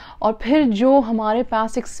 और फिर जो हमारे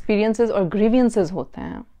पास एक्सपीरियंसेस और ग्रीवियंसेस होते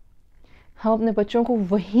हैं, हम अपने बच्चों को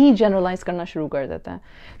वही जनरलाइज करना शुरू कर देते हैं.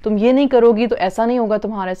 तुम ये नहीं करोगी तो ऐसा नहीं होगा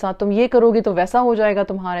तुम्हारे साथ, तुम ये करोगी तो वैसा हो जाएगा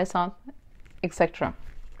तुम्हारे साथ, etcetera.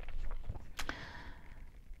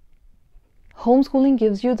 Homeschooling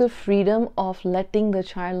gives you the freedom of letting the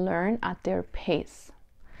child learn at their pace.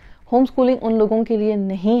 Homeschooling उन लोगों के लिए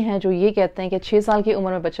नहीं है जो ये कहते हैं कि 6 साल की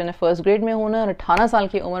उम्र में बच्चे ने 1st ग्रेड में होना है और 18 साल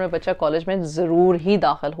की उम्र में बच्चा कॉलेज में ज़रूर ही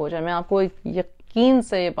दाखिल हो जाए. मैं आपको यकीन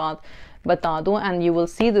से ये बात बता दूं, and you will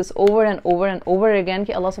see this over and over and over again,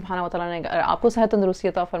 कि अल्लाह सुब्हानहू व तआला ने आपको सेहत तंदुरुस्ती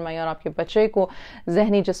अता फरमाई और आपके बच्चे को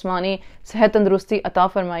जहनी जिस्मानी सेहत तंदुरुस्ती अता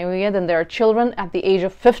फरमाई हुई है. Then there are children at the age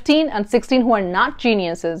of 15 and 16 who are not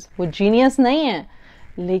geniuses. वो जीनियस नहीं है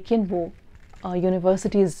लेकिन वो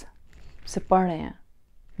यूनिवर्सिटीज से पढ़ रहे हैं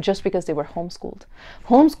just because they were homeschooled.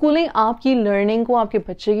 Homeschooling आपकी लर्निंग को, आपके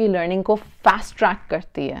बच्चे की लर्निंग को फास्ट ट्रैक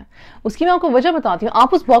करती है. उसकी मैं आपको वजह बताती हूँ.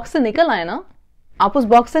 आप उस बॉक्स से निकल आए ना, आप उस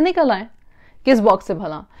बॉक्स से निकल आए. किस बॉक्स से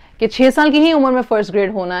भला? कि 6 साल की ही उम्र में फर्स्ट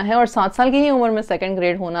ग्रेड होना है और 7 साल की ही उम्र में सेकंड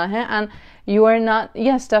ग्रेड होना है, and you are not.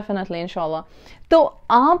 Yes, definitely, इंशाल्लाह. तो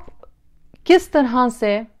आप किस तरह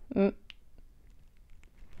से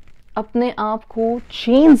अपने आप को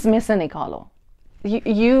चेन्स में से निकालो.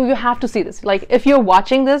 You have to see this. Like, if you're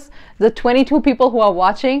watching this, the 22 people who are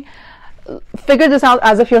watching, figure this out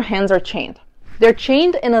as if your hands are chained. They're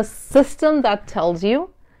chained in a system that tells you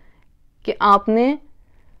कि आपने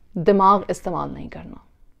दिमाग इस्तेमाल नहीं करना.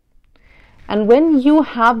 And when you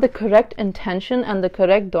have the correct intention and the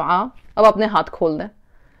correct दुआ, अब अपने हाथ खोल दें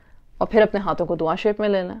और फिर अपने हाथों को दुआ शेप में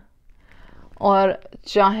ले लें, और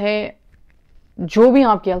चाहे जो भी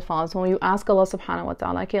आपके अल्फाज हों, you ask Allah subhanahu wa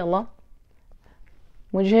ta'ala कि अल्लाह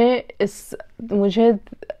मुझे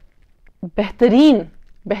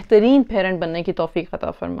बेहतरीन पेरेंट बनने की तौफीक अता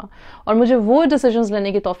फरमा, और मुझे वो डिसीजंस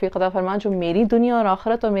लेने की तौफीक अता फरमा जो मेरी दुनिया और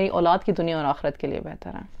आखिरत और मेरी औलाद की दुनिया और आखिरत के लिए बेहतर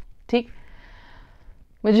है. ठीक.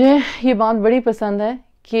 मुझे ये बात बड़ी पसंद है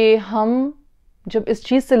कि हम जब इस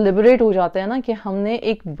चीज़ से लिबरेट हो जाते हैं ना कि हमने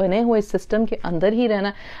एक बने हुए सिस्टम के अंदर ही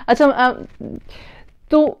रहना. अच्छा,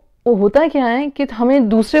 तो वो होता क्या है कि हमें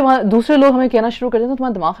दूसरे लोग हमें कहना शुरू कर देते हैं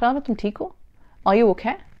तुम्हारा दिमाग खराब है, तुम ठीक हो, are you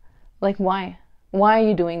okay? Like, why are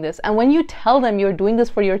you doing this? And when you tell them you're doing this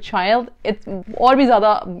for your child, it's और भी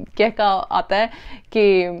ज़्यादा कह का आता है कि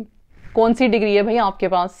कौन सी डिग्री है भैया आपके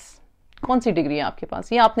पास, कौन सी डिग्री है आपके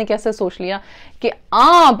पास, ये आपने कैसे सोच लिया कि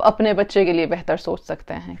आप अपने बच्चे के लिए बेहतर सोच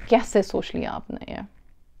सकते हैं, कैसे सोच लिया आपने ये,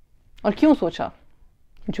 और क्यों सोचा,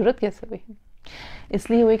 जुर्रत कैसे हुई?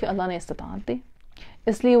 इसलिए हुई कि अल्लाह ने इस्तिताअत दी.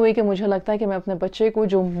 इसलिए हुई कि मुझे लगता है कि मैं अपने बच्चे को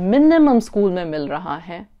जो मिनिमम स्कूल में मिल रहा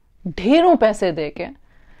है ढेरों पैसे दे के,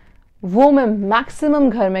 वो मैं मैक्सिमम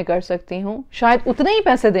घर में कर सकती हूँ. शायद उतने ही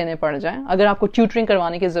पैसे देने पड़ जाए अगर आपको ट्यूटरिंग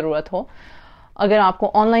करवाने की ज़रूरत हो, अगर आपको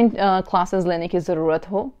ऑनलाइन क्लासेस लेने की ज़रूरत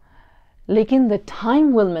हो, लेकिन the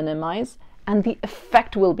time will minimise and the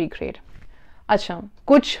effect will be great. अच्छा,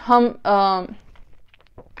 कुछ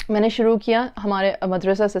मैंने शुरू किया हमारे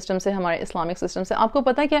मदरसा सिस्टम से, हमारे इस्लामिक सिस्टम से. आपको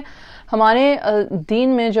पता है कि हमारे दीन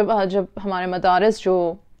में जब हमारे मदारिस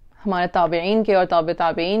जो हमारे ताबेईन के और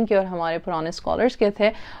ताबेईन के और हमारे पुराने स्कॉलर्स के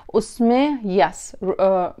थे, उसमें यस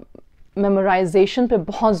मेमोराइजेशन पे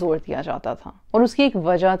बहुत जोर दिया जाता था, और उसकी एक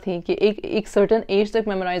वजह थी कि एक सर्टेन एज तक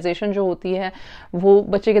मेमोराइजेशन जो होती है वो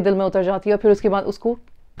बच्चे के दिल में उतर जाती है, और फिर उसके बाद उसको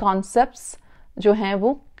कॉन्सेप्ट्स जो हैं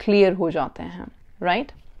वो क्लियर हो जाते हैं.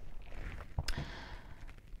 राइट.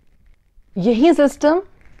 यही सिस्टम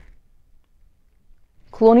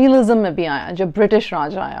कॉलोनियलिज्म में भी आया जब ब्रिटिश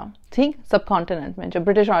राज आया. ठीक, सब कॉन्टिनेंट में जब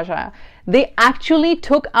ब्रिटिश राज आया, they actually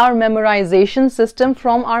took our memorisation system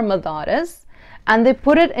from our मदारिस and they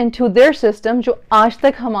put it into their system, जो आज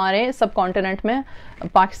तक हमारे सब कॉन्टिनेंट में,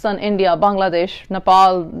 पाकिस्तान, इंडिया, बांग्लादेश,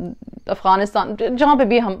 नेपाल, अफगानिस्तान, जहाँ पे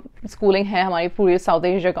भी हम स्कूलिंग है हमारी पूरी साउथ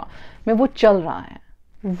एशिया का में, वो चल रहा है.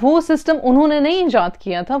 वो सिस्टम उन्होंने नहीं ईजाद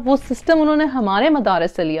किया था, वो सिस्टम उन्होंने हमारे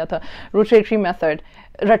मदारिस से लिया था. रोटेटरी मेथड,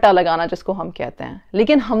 रट्टा लगाना जिसको हम कहते हैं.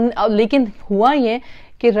 लेकिन हुआ ये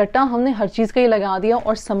कि रट्टा हमने हर चीज़ का ही लगा दिया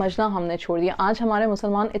और समझना हमने छोड़ दिया. आज हमारे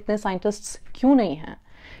मुसलमान इतने साइंटिस्ट्स क्यों नहीं हैं?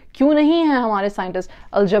 क्यों नहीं हैं हमारे साइंटिस्ट?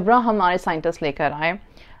 अलजबरा हमारे साइंटिस्ट लेकर आए.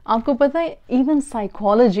 आपको पता है इवन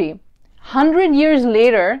साइकोलॉजी 100 years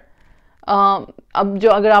later, अब जो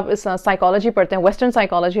अगर आप इस साइकोलॉजी पढ़ते हैं, वेस्टर्न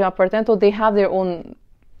साइकोलॉजी आप पढ़ते हैं, तो they have their own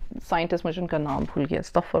scientist, मुझे उनका नाम भूल गया,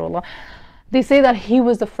 अस्तगफिरुल्लाह. They say that he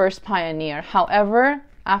was the first pioneer. However,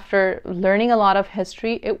 after learning a lot of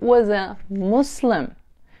history, it was a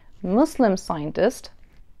Muslim scientist,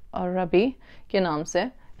 Rabi के नाम से,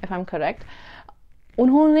 if I'm correct.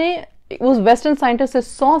 उन्होंने उस वेस्टर्न साइंटिस्ट से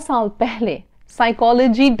 100 साल पहले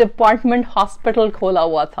साइकोलॉजी डिपार्टमेंट हॉस्पिटल खोला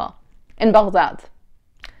हुआ था in Baghdad,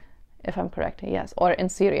 if I'm correct, yes, or in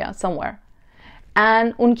Syria somewhere.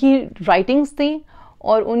 And उनकी writings थी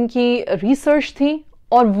और उनकी research थी,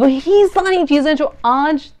 और वही सारी चीज़ें जो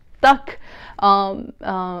आज तक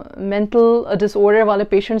मेंटल डिसऑर्डर वाले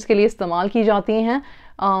पेशेंट्स के लिए इस्तेमाल की जाती हैं,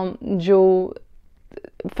 जो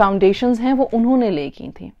फाउंडेशंस हैं वो उन्होंने ले की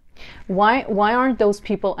थी. Why aren't those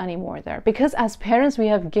people anymore there? Because as parents we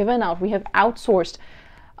have given out, we have outsourced.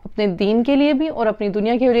 अपने दीन के लिए भी और अपनी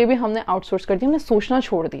दुनिया के लिए भी हमने आउटसोर्स कर दिया, हमने सोचना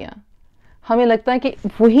छोड़ दिया. हमें लगता है कि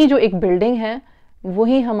वही जो एक बिल्डिंग है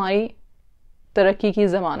वही हमारी तरक्की की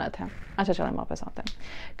ज़मानत है. अच्छा, चलें वापस आते हैं.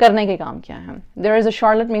 करने के काम क्या हैं? There is a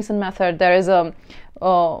Charlotte Mason method, there is a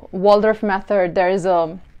Waldorf method, there is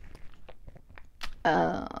a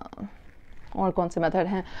और कौन से मेथड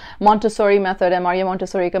हैं, मॉन्टेसोरी मेथड है, मारिया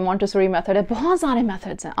मॉन्टेसोरी का मॉन्टेसोरी मेथड है, बहुत सारे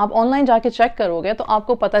मेथड्स हैं. आप ऑनलाइन जाके चेक करोगे तो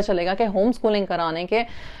आपको पता चलेगा कि होम स्कूलिंग कराने के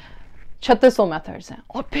 3600 मेथड्स हैं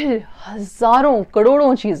और फिर हजारों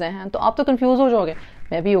करोड़ों चीज़ें हैं. तो आप तो कंफ्यूज हो जाओगे,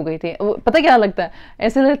 मैं भी हो गई थी. पता क्या लगता है,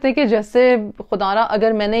 ऐसे लगता है कि जैसे खुदारा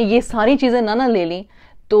अगर मैंने ये सारी चीज़ें ना ले ली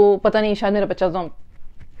तो पता नहीं शायद मेरा बच्चा तो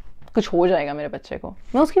कुछ हो जाएगा मेरे बच्चे को.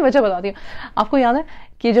 मैं उसकी वजह बताती हूँ. आपको याद है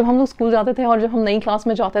कि जब हम लोग स्कूल जाते थे और जब हम नई क्लास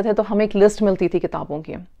में जाते थे तो हमें एक लिस्ट मिलती थी किताबों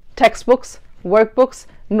की, text books, work books,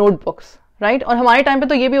 note books, right. और हमारे टाइम पे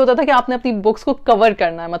तो ये भी होता था कि आपने अपनी बुक्स को कवर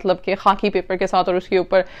करना है, मतलब कि खाकी पेपर के साथ और उसके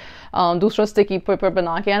ऊपर दूसरा स्टिकी पेपर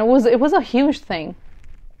बना के. And it was a huge thing.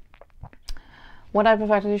 What type of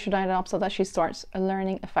activity should I adopt so that she starts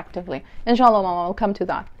learning effectively? Inshallah, Mama, we'll come to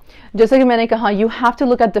that. जैसे कि मैंने कहा, you have to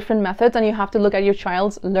look at different methods and you have to look at your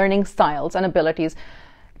child's learning styles and abilities.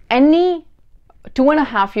 Any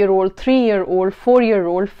 2.5-year-old, 3-year-old,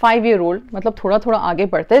 4-year-old, 5-year-old, मतलब थोड़ा थोड़ा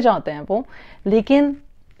आगे बढ़ते जाते हैं वो, लेकिन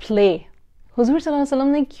play. हुजूर सल्लल्लाहु अलैहि वसल्लम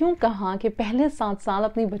ने क्यों कहा कि पहले 7 साल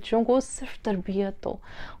अपने बच्चों को सिर्फ तरबियत दो,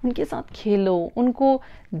 उनके साथ खेलो, उनको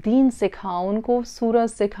दीन सिखाओ, उनको सूरत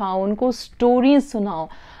सिखाओ, उनको स्टोरीज सुनाओ.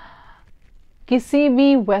 किसी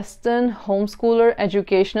भी वेस्टर्न होम स्कूलर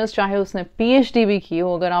एजुकेशनिस्ट, चाहे उसने PhD भी की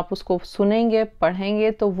हो, अगर आप उसको सुनेंगे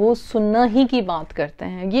पढ़ेंगे तो वो सुनना ही की बात करते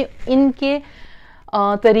हैं. ये इनके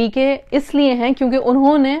तरीके इसलिए हैं क्योंकि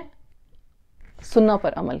उन्होंने सुन्ना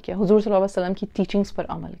पर अमल किया, हुजूर सल्लल्लाहु अलैहि वसल्लम की टीचिंग्स पर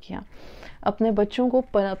अमल किया. अपने बच्चों को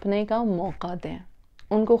पनपने का मौका दें,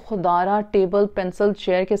 उनको खुदारा टेबल पेंसिल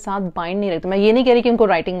चेयर के साथ बाइंड नहीं रखते. मैं ये नहीं कह रही कि उनको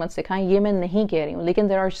राइटिंग मत सिखाएं, ये मैं नहीं कह रही हूँ, लेकिन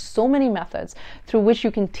there are so many methods through which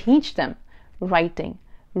you can teach them writing,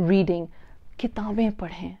 reading. किताबें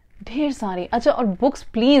पढ़ें ढेर सारी. अच्छा, और बुक्स,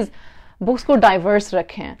 प्लीज़ बुक्स को डाइवर्स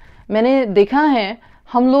रखें. मैंने देखा है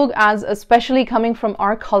हम लोग age specially coming from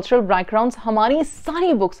our cultural backgrounds, हमारी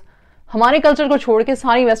सारी बुक्स हमारे कल्चर को छोड़ के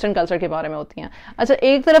सारी वेस्टर्न कल्चर के बारे में होती हैं. अच्छा,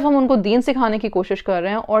 एक तरफ हम उनको दीन सिखाने की कोशिश कर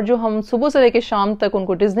रहे हैं और जो हम सुबह से लेकर शाम तक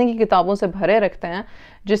उनको डिज्नी की किताबों से भरे रखते हैं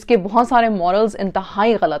जिसके बहुत सारे मॉरल्स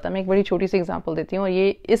इंतहाई गलत है. मैं एक बड़ी छोटी सी एग्जांपल देती हूँ और ये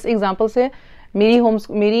इस एग्जांपल से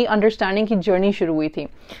मेरी अंडरस्टैंडिंग की जर्नी शुरू हुई थी.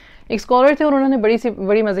 एक स्कॉलर थे और उन्होंने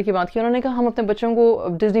बड़ी मजे की बात की. उन्होंने कहा हम अपने बच्चों को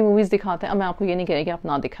डिज्नी मूवीज दिखाते हैं. अब मैं आपको ये नहीं कह रही कि आप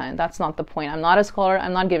ना दिखाएं, that's not the point. I am not a scholar, I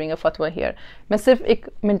am not giving a फतवा हियर. मैं सिर्फ एक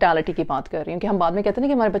मेंटालिटी की बात कर रही हूँ कि हम बाद में कहते हैं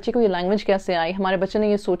कि हमारे बच्चे को ये लैंग्वेज कैसे आई, हमारे बच्चे ने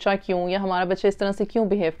ये सोचा क्यों, या हमारा बच्चा इस तरह से क्यों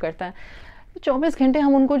बिहेव करता है. 24 घंटे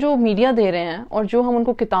हम उनको जो मीडिया दे रहे हैं और जो हम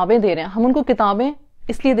उनको किताबें दे रहे हैं, हम उनको किताबें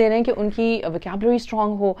इसलिए दे रहे हैं कि उनकी वोकैबुलरी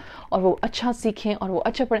स्ट्रांग हो और वो अच्छा सीखें और वो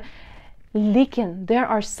अच्छा पढ़ें. लेकिन there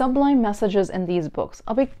are Sublime messages in these books.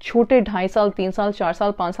 अब एक छोटे 2.5 साल, 3 साल, 4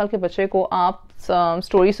 साल, 5 साल के बच्चे को आप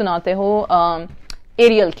स्टोरी सुनाते हो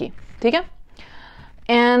एरियल की, ठीक है,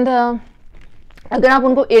 एंड अगर आप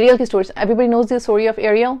उनको एरियल की story, everybody knows the story of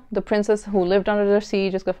aerial, the princess who lived under the सी,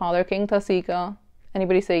 जिसका फादर किंग था सी का.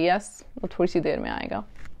 एनीबडी से यस? वो थोड़ी सी देर में आएगा.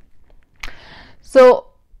 So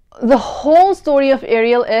the whole story of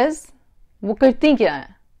aerial is, वो करती क्या है,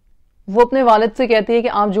 वो अपने वालिद से कहती है कि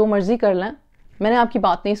आप जो मर्जी कर लें, मैंने आपकी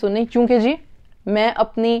बात नहीं सुननी, क्योंकि जी मैं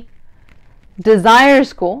अपनी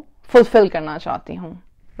डिजायर्स को फुलफिल करना चाहती हूँ,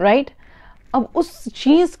 राइट. अब उस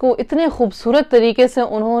चीज को इतने खूबसूरत तरीके से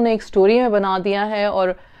उन्होंने एक स्टोरी में बना दिया है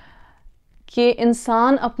और कि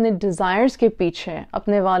इंसान अपने डिजायर्स के पीछे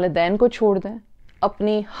अपने वालिदैन को छोड़ दें,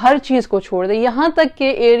 अपनी हर चीज को छोड़ दे, यहां तक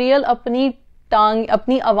कि एरियल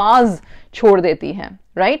अपनी आवाज छोड़ देती है,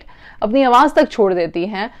 राइट. अपनी आवाज तक छोड़ देती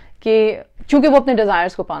है कि चूंकि वो अपने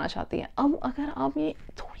डिजायर्स को पाना चाहती है. अब अगर आप ये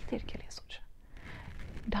थोड़ी देर के लिए सोचें,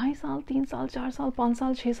 2.5 साल, 3 साल, 4 साल, 5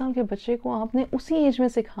 साल, 6 साल के बच्चे को आपने उसी एज में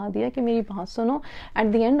सिखा दिया कि मेरी बात सुनो. At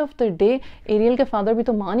the end of the day aerial के फादर भी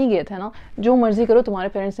तो मान ही गए थे ना, जो मर्जी करो, तुम्हारे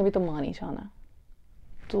पेरेंट्स ने भी तो मान ही जाना.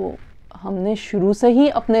 तो हमने शुरू से ही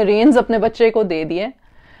अपने रेंज अपने बच्चे को दे दिए,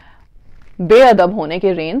 बेअदब होने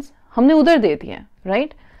के रेंज हमने उधर दे दिए,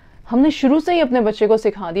 राइट. हमने शुरू से ही अपने बच्चे को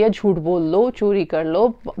सिखा दिया झूठ बोल लो, चोरी कर लो,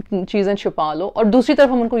 चीजें छुपा लो. और दूसरी तरफ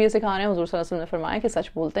हम उनको ये सिखा रहे हैं, हुजूर सल्लल्लाहु अलैहि वसल्लम ने फरमाया कि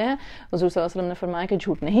सच बोलते हैं, हुजूर सल्लल्लाहु अलैहि वसल्लम ने फरमाया कि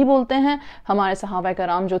झूठ नहीं बोलते हैं, हमारे सहाबा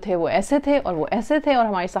कराम जो थे वो ऐसे थे और वो ऐसे थे और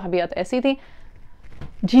हमारी सहाबियात ऐसी थी.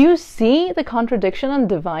 Do you see the contradiction and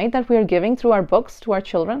divide that we are giving through our books to our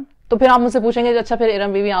children? तो फिर आप मुझसे पूछेंगे अच्छा फिर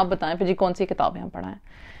इरम बीवी आप बताएं फिर जी कौन सी किताबें हम पढ़ाएं.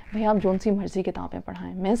 भाई आप जोन सी मर्जी किताबें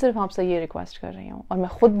पढ़ाएं, मैं सिर्फ आपसे ये रिक्वेस्ट कर रही हूँ और मैं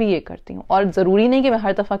खुद भी ये करती हूँ. और ज़रूरी नहीं कि मैं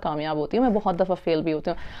हर दफ़ा कामयाब होती हूँ, मैं बहुत दफ़ा फेल भी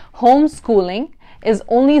होती हूँ. Home schooling is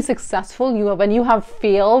only successful when you have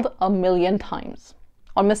failed 1,000,000 times.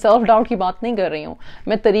 और मैं सेल्फ डाउट की बात नहीं कर रही हूँ,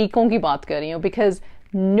 मैं तरीकों की बात कर रही हूँ. Because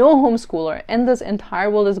no homeschooler in this entire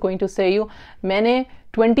world is going to say you मैंने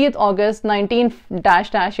 20th August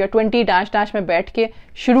 19 या 20 में बैठ के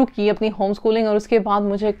शुरू की अपनी होम स्कूलिंग और उसके बाद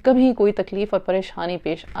मुझे कभी कोई तकलीफ और परेशानी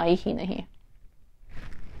पेश आई ही नहीं.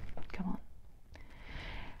 Come on.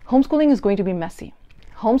 Homeschooling is going to be messy.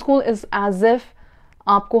 Homeschool is as if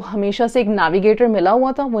आपको हमेशा से एक नेविगेटर मिला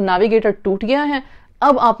हुआ था, वो नेविगेटर टूट गया है.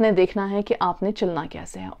 अब आपने देखना है कि आपने चलना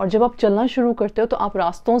कैसे है, और जब आप चलना शुरू करते हो तो आप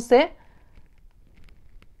रास्तों से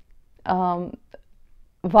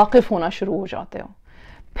वाकिफ होना शुरू हो जाते हो.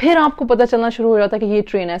 फिर आपको पता चलना शुरू हो जाता है कि ये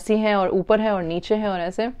ट्रेन ऐसी है और ऊपर है और नीचे है और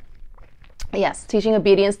ऐसे. Yes, teaching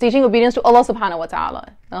obedience to Allah subhanahu wa ta'ala,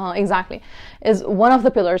 exactly, is one of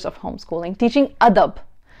the pillars of homeschooling. Teaching adab.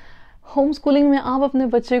 Homeschooling में आप अपने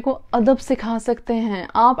बच्चे को अदब सिखा सकते हैं.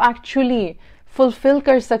 आप एक्चुअली फुलफिल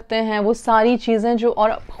कर सकते हैं वो सारी चीज़ें जो,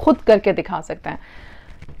 और खुद करके दिखा सकते हैं.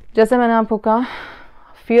 जैसे मैंने आपको कहा,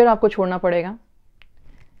 फियर आपको छोड़ना पड़ेगा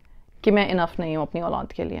कि मैं इनफ नहीं हूँ अपनी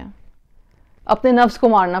औलाद के लिए. अपने नफ्स को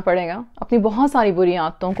मारना पड़ेगा, अपनी बहुत सारी बुरी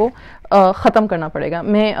आदतों को ख़त्म करना पड़ेगा.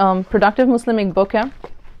 मैं प्रोडक्टिव मुस्लिम एक बुक है,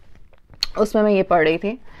 उसमें मैं ये पढ़ रही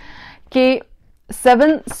थी कि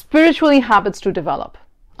 7 स्पिरिचुअली हैबिट्स टू डेवलप.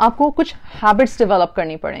 आपको कुछ हैबिट्स डेवलप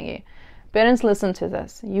करनी पड़ेंगी. Parents listen to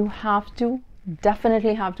this. You have to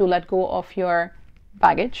definitely have to let go of your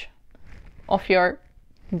baggage, of your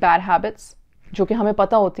bad habits, जो कि हमें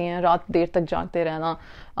पता होती हैं. रात देर तक जागते रहना,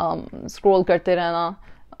 स्क्रॉल करते रहना,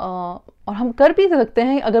 और हम कर भी सकते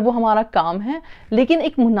हैं अगर वो हमारा काम है, लेकिन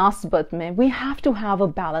एक मुनासिबत में. We have to have a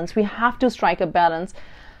balance, we have to strike a balance.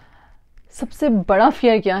 सबसे बड़ा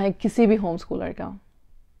फियर क्या है किसी भी होम स्कूलर का?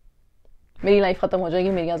 मेरी लाइफ ख़त्म हो जाएगी,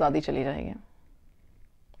 मेरी आज़ादी चली जाएगी.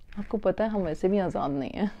 आपको पता है हम वैसे भी आज़ाद नहीं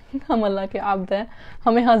हैं. हम अल्लाह के आब्द हैं.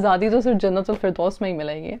 हमें आज़ादी तो सिर्फ जन्नतुल फिरदौस में ही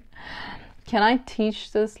मिलेगी. Can I teach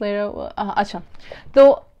this letter? अच्छा,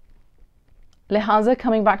 तो लिहाजा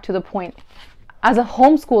coming back to the point, as a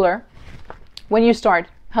home Schuler when you start,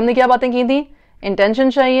 हमने क्या बातें की थी? इंटेंशन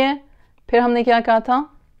चाहिए. फिर हमने क्या कहा था?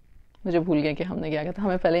 मुझे भूल गया कि हमने क्या कहा था.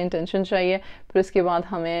 हमें पहले इंटेंशन चाहिए, फिर उसके बाद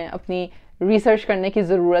हमें अपनी रिसर्च करने की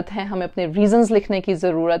ज़रूरत है, हमें अपने रीजंस लिखने की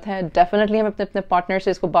ज़रूरत है. डेफिनेटली हमें अपने अपने पार्टनर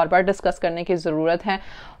से इसको बार बार डिस्कस करने की ज़रूरत है.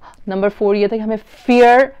 नंबर 4 ये था कि हमें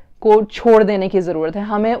फियर को छोड़ देने की ज़रूरत है.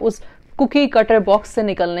 हमें उस कुकी कटर बॉक्स से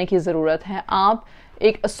निकलने की ज़रूरत है. आप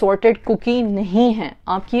एक असॉर्टेड कुकी नहीं हैं.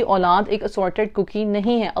 आपकी औलाद एक असॉर्टेड कुकी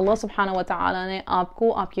नहीं है. अल्लाह सुब्हानहू व तआला ने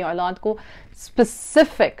आपको, आपकी औलाद को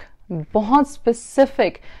स्पेसिफिक, बहुत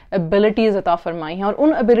स्पेसिफिक एबिलिटीज़ अता फरमाई हैं, और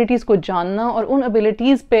उन एबिलिटीज़ को जानना और उन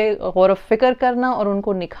एबिलिटीज़ पे गौर फिक्र करना और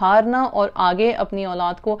उनको निखारना और आगे अपनी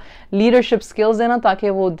औलाद को लीडरशिप स्किल्स देना ताकि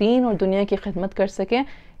वो दीन और दुनिया की खिदमत कर सकें.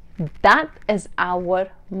 दैट इज़ आवर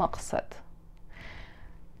मकसद,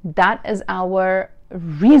 that is our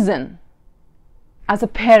reason as a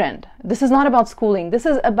parent. This is not about schooling. This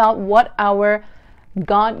is about what our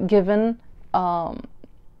God-given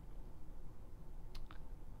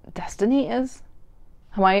destiny is.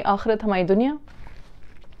 हमारी आखिरत, हमारी दुनिया.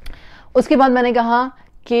 उसके बाद मैंने कहा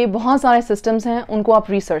कि बहुत सारे सिस्टम्स हैं, उनको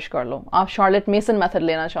आप रिसर्च कर लो. आप शार्लेट मेसन मेथड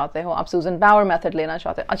लेना चाहते हो, आप सूजन बावर मेथड लेना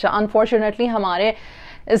चाहते हो. अच्छा, अनफॉर्चुनेटली हमारे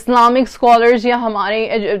इस्लामिक स्कॉलर्स या हमारे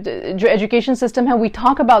जो एजुकेशन सिस्टम है, we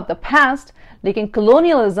talk about the past, लेकिन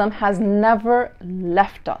colonialism has never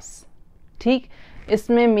left us. ठीक,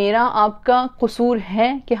 इसमें मेरा आपका कसूर है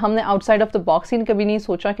कि हमने आउटसाइड ऑफ द बॉक्स ही कभी नहीं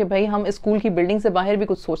सोचा कि भाई हम स्कूल की बिल्डिंग से बाहर भी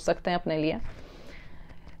कुछ सोच सकते हैं अपने लिए.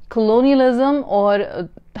 colonialism और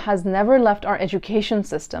has never left our education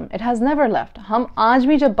system. It has never left. हम आज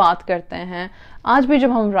भी जब बात करते हैं, आज भी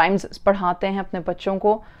जब हम राइम्स पढ़ाते हैं अपने बच्चों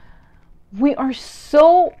को, we are so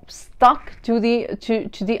stuck to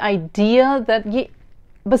the idea that ये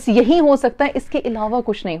बस यही हो सकता है, इसके अलावा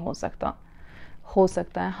कुछ नहीं हो सकता. हो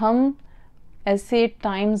सकता है हम ऐसे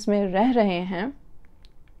टाइम्स में रह रहे हैं.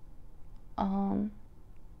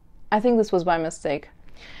 I think this was by mistake.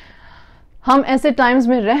 हम ऐसे टाइम्स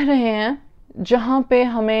में रह रहे हैं जहाँ पे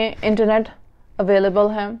हमें इंटरनेट अवेलेबल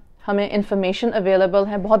है, हमें इंफॉर्मेशन अवेलेबल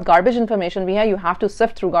है, बहुत गार्बेज इंफॉर्मेशन भी है. You have to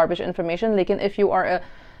shift through garbage information, लेकिन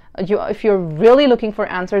if you're really looking for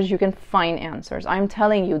answers, you can find answers. I'm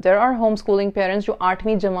telling you, there are homeschooling parents जो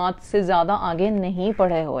 8वीं जमात से ज़्यादा आगे नहीं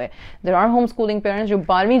पढ़े हुए. There are homeschooling parents जो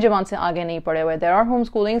 12वीं जमात से आगे नहीं पढ़े हुए. There are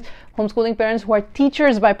homeschooling parents who are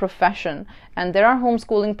teachers by profession, and there are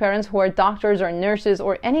homeschooling parents who are doctors or nurses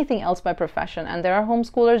or anything else by profession, and there are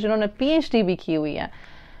homeschoolers जिन्होंने PhD भी की हुई है.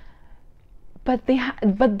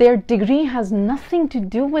 But their degree has nothing to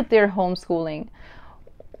do with their homeschooling.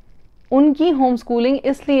 उनकी home schooling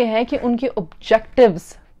इसलिए है कि उनके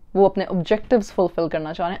ऑब्जेक्टिव्स, वो अपने ऑब्जेक्टिव्स फुलफिल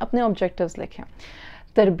करना चाह रहे हैं. अपने ऑब्जेक्टिव्स लिखें.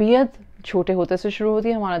 तरबियत چھوٹے ہوتے سے شروع ہوتی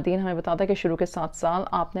ہے. ہمارا دین ہمیں بتاتا ہے کہ شروع کے 7 سال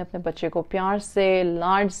آپ نے اپنے بچے کو پیار سے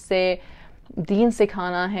لاڈ سے دین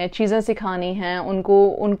سکھانا ہے, چیزیں سکھانی ہیں, ان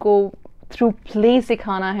کو تھرو پلے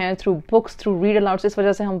سکھانا ہے, through books, through red allowed. اس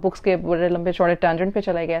وجہ سے ہم بکس کے بڑے لمبے چوڑے ٹینجنٹ پہ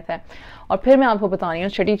چلے گئے تھے. اور پھر میں آپ کو بتا رہی ہوں,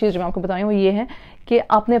 چھٹی چیز جو میں آپ کو بتا رہی ہوں وہ یہ ہے کہ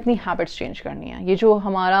آپ نے اپنی ہیبٹس چینج کرنی ہے. یہ جو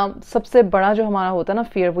ہمارا سب سے بڑا جو ہمارا ہوتا ہے نا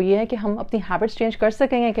فیئر, وہ یہ ہے کہ ہم اپنی ہیبٹس چینج کر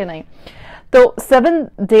سکیں گے کہ نہیں. تو 7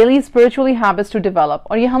 daily spiritually habits to develop,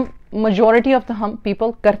 اور یہ ہم majority of the ہم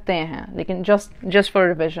people کرتے ہیں, لیکن just for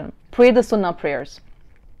revision. Pray the sunnah prayers.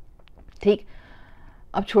 ٹھیک,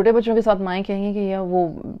 اب چھوٹے بچوں کے ساتھ مائیں کہیں گے کہ یہ وہ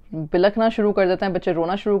بلکنا شروع کر دیتے ہیں, بچے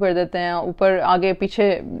رونا شروع کر دیتے ہیں, اوپر آگے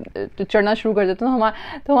پیچھے چڑھنا شروع کر دیتے ہیں.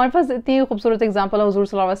 تو ہمارے پاس اتنی خوبصورت اگزامپل ہے حضور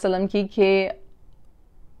صلی اللہ علیہ وسلم کی کہ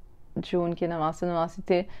جو ان کے نواسی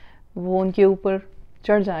تھے وہ ان کے اوپر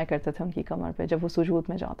چڑھ جایا کرتے تھے ان کی کمر پہ جب وہ سجود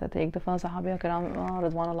میں جاتے تھے. ایک دفعہ صحابہ کرام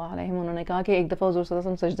رضوان اللہ علیہم انہوں نے کہا کہ ایک دفعہ حضور صلی اللہ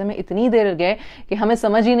علیہ وسلم سجدے میں اتنی دیر گئے کہ ہمیں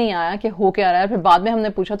سمجھ ہی نہیں آیا کہ ہو کیا رہا ہے. پھر بعد میں ہم نے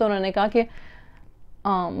پوچھا تو انہوں نے کہا کہ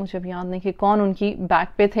مجھے اب یاد نہیں کہ کون ان کی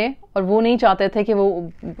بیک پہ تھے اور وہ نہیں چاہتے تھے کہ وہ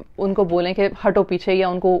ان کو بولیں کہ ہٹو پیچھے, یا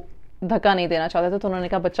ان کو دھکا نہیں دینا چاہتے تھے. تو انہوں نے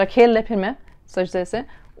کہا بچہ کھیل لے, پھر میں سجدے سے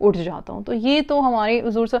اٹھ جاتا ہوں. تو یہ تو ہماری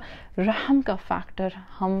حضور سے رحم کا فیکٹر,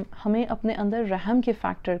 ہمیں اپنے اندر رحم کے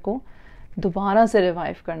فیکٹر کو دوبارہ سے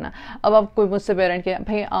ریوائیو کرنا. اب آپ کوئی مجھ سے پیرنٹ کہ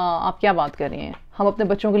بھائی آپ کیا بات کر رہی ہیں, ہم اپنے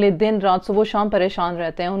بچوں کے لیے دن رات صبح شام پریشان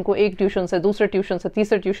رہتے ہیں, ان کو ایک ٹیوشن سے دوسرے ٹیوشن سے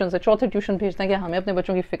تیسرے ٹیوشن سے چوتھے ٹیوشن بھیجتے ہیں, کہ ہمیں اپنے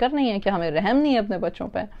بچوں کی فکر نہیں ہے, کہ ہمیں رحم نہیں ہے اپنے بچوں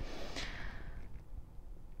پہ.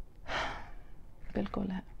 بالکل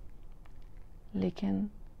ہے, لیکن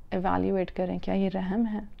ایویلیویٹ کریں کیا یہ رحم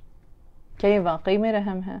ہے, کیا یہ واقعی میں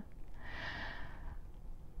رحم ہے.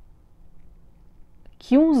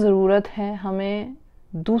 کیوں ضرورت ہے ہمیں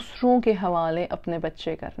دوسروں کے حوالے اپنے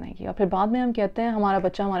بچے کرنے کی, اور پھر بعد میں ہم کہتے ہیں ہمارا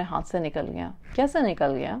بچہ ہمارے ہاتھ سے نکل گیا. کیسے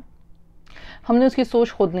نکل گیا؟ ہم نے اس کی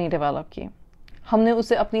سوچ خود نہیں ڈیولپ کی, ہم نے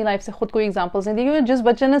اسے اپنی لائف سے خود کوئی ایگزامپلس نہیں دی. کیونکہ جس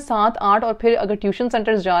بچے نے 7-8 اور پھر اگر ٹیوشن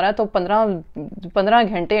سینٹرز جا رہا ہے تو 15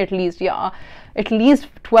 گھنٹے ایٹ لیسٹ, یا ایٹ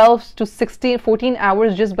لیسٹ 12 to 14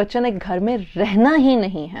 hours جس بچے نے گھر میں رہنا ہی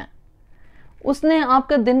نہیں ہے, اس نے آپ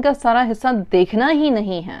کا دن کا سارا حصہ دیکھنا ہی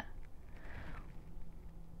نہیں ہے,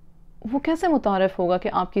 وہ کیسے متعارف ہوگا کہ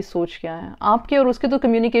آپ کی سوچ کیا ہے. آپ کے اور اس کے تو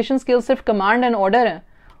کمیونیکیشن سکل صرف کمانڈ اینڈ آرڈر ہے.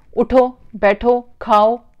 اٹھو, بیٹھو,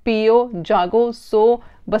 کھاؤ, پیو, جاگو, سو,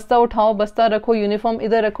 بستہ اٹھاؤ, بستہ رکھو, یونیفارم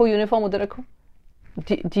ادھر رکھو, یونیفارم ادھر رکھو.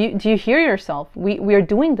 Do you hear yourself? We are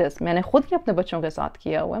doing this. میں نے خود ہی اپنے بچوں کے ساتھ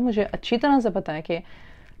کیا ہوا ہے. مجھے اچھی طرح سے پتا ہے کہ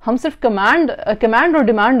ہم صرف کمانڈ اور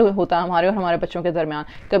ڈیمانڈ ہوتا ہے ہمارے اور ہمارے بچوں کے درمیان.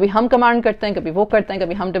 کبھی ہم کمانڈ کرتے ہیں, کبھی وہ کرتے ہیں,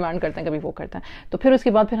 کبھی ہم ڈیمانڈ کرتے ہیں, کبھی وہ کرتے ہیں. تو پھر اس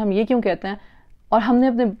کے بعد پھر ہم یہ کیوں کہتے ہیں, اور ہم نے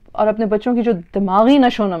اپنے بچوں کی جو دماغی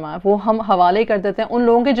نشو و نما ہے وہ ہم حوالے کر دیتے ہیں ان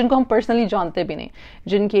لوگوں کے جن کو ہم پرسنلی جانتے بھی نہیں,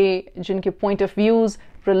 جن کے point of views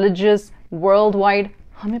religious world wide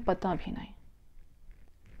ہمیں پتہ بھی نہیں.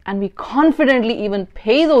 And we confidently even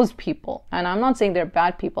pay those people. And I'm not saying they're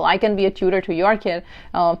bad people. I can be a tutor to your kid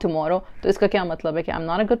tomorrow. تو اس کا کیا مطلب ہے کہ I'm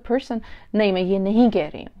not a good person. نہیں, میں یہ نہیں کہہ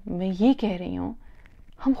رہی ہوں. میں یہ کہہ رہی ہوں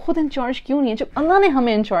ہم خود انچارج کیوں نہیں ہیں. جب اللہ نے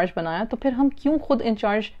ہمیں انچارج بنایا تو پھر ہم کیوں خود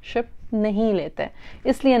انچارج شپ نہیں لیتے.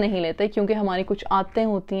 اس لیے نہیں لیتے کیونکہ ہماری کچھ عادتیں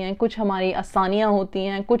ہوتی ہیں, کچھ ہماری آسانیاں ہوتی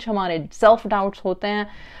ہیں, کچھ ہمارے سیلف ڈاؤٹس ہوتے ہیں.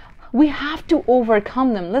 We have to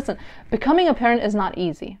overcome them. Listen, becoming a parent is not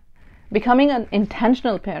easy. Becoming an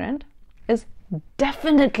intentional parent is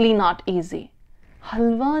definitely not easy.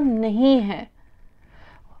 حلوہ نہیں ہے.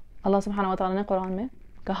 اللہ سبحانہ و تعالیٰ نے قرآن میں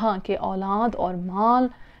کہا کہ اولاد اور مال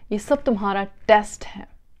یہ سب تمہارا ٹیسٹ ہے.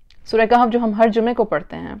 سورہ کہف جو ہم ہر جمعے کو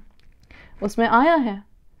پڑھتے ہیں اس میں آیا ہے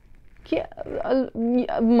کہ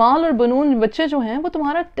مال اور بنون بچے جو ہیں وہ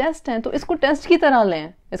تمہارا ٹیسٹ ہیں, تو اس کو ٹیسٹ کی طرح لیں.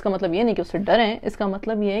 اس کا مطلب یہ نہیں کہ اس سے ڈریں, اس کا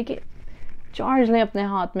مطلب یہ ہے کہ چارج لیں اپنے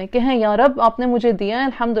ہاتھ میں, کہیں یا رب آپ نے مجھے دیا ہے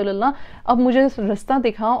الحمدللہ, اب مجھے رستہ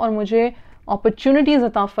دکھا اور مجھے اپرچونٹیز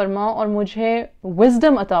عطا فرما اور مجھے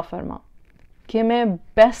وزڈم عطا فرما کہ میں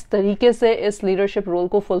بیسٹ طریقے سے اس لیڈرشپ رول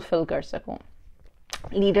کو فلفل کر سکوں.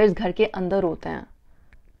 لیڈرز گھر کے اندر ہوتے ہیں,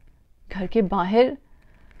 گھر کے باہر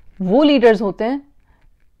وہ لیڈرز ہوتے ہیں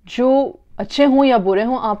جو اچھے ہوں یا برے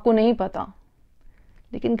ہوں آپ کو نہیں پتا,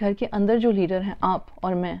 لیکن گھر کے اندر جو لیڈر ہیں آپ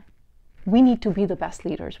اور میں, we need to be the best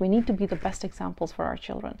leaders. We need to be the best examples for our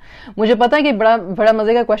children. مجھے پتا ہے کہ بڑا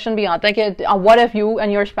مزے کا کوشچن بھی آتا ہے کہ what if you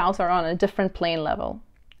and your spouse are on a different plane level.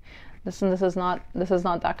 This is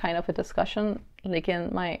not that kind of a discussion. لیکن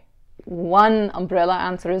my one umbrella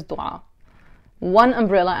answer is dua. One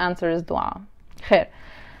umbrella answer is dua. خیر.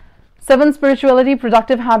 7 spirituality,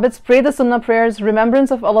 productive habits, pray the sunnah prayers,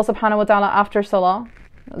 remembrance of Allah subhanahu wa ta'ala after salah.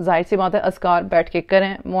 ظاہر سی بات ہے اذکار بیٹھ کے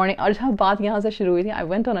کریں morning. اور جب بات یہاں سے شروع ہوئی تھی, I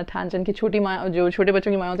went on a tangent کہ چھوٹی ماں جو چھوٹے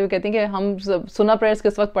بچوں کی ماں ہوتی ہے وہ کہتی ہیں کہ ہم سنہ پریئرس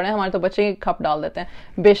کس وقت پڑھیں, ہمارے تو بچے کھپ ڈال دیتے ہیں.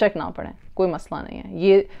 بے شک نہ پڑھیں, کوئی مسئلہ نہیں ہے.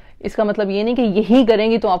 یہ اس کا مطلب یہ نہیں کہ یہی کریں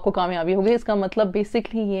گی تو آپ کو کامیابی ہوگی. اس کا مطلب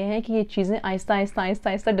بیسکلی یہ ہے کہ یہ چیزیں آہستہ آہستہ آہستہ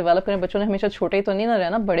آہستہ ڈیولپ کریں. بچوں نے ہمیشہ چھوٹے ہی تو نہیں نہ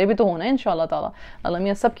رہنا, بڑے بھی تو ہونا ہے ان شاء اللہ تعالیٰ. اللہ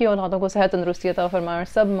میاں سب کی اولادوں کو صحت تندرستی عطا فرمائے, اور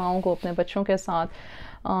سب ماؤں کو اپنے بچوں کے ساتھ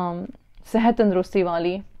صحت تندرستی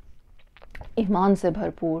والی, ایمان سے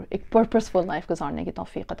بھرپور ایک پرپسفل لائف گزارنے کی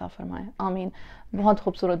توفیق عطا فرمائے. آمین. بہت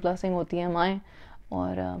خوبصورت بلیسنگ ہوتی ہے مائیں,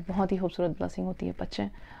 اور بہت ہی خوبصورت بلیسنگ ہوتی ہے بچے,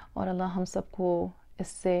 اور اللہ ہم سب کو اس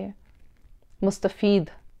سے مستفید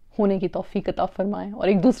ہونے کی توفیق عطا فرمائے اور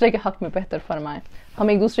ایک دوسرے کے حق میں بہتر فرمائے. ہم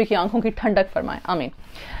ایک دوسرے کی آنکھوں کی ٹھنڈک فرمائے. آمین.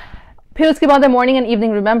 پھر اس کے بعد ہے مارننگ اینڈ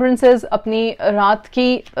ایوننگ ریممبرنسز, اپنی رات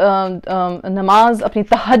کی نماز, اپنی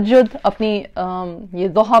تہجد, اپنی یہ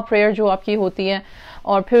ضحیٰ پریئر جو آپ کی ہوتی ہے,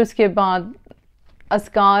 اور پھر اس کے بعد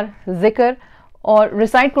اذکار, ذکر, اور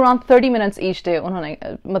ریسائٹ قرآن 30 منٹس ایچ ڈے. انہوں نے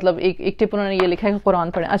مطلب ایک ٹپ انہوں نے یہ لکھا ہے کہ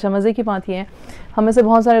قرآن پڑھیں. اچھا, مزے کی بات یہ ہے, ہم میں سے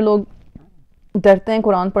بہت سارے لوگ ڈرتے ہیں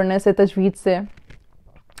قرآن پڑھنے سے, تجوید سے.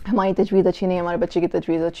 ہماری تجوید اچھی نہیں, ہمارے بچے کی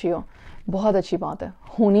تجوید اچھی ہو, بہت اچھی بات ہے,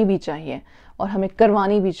 ہونی بھی چاہیے اور ہمیں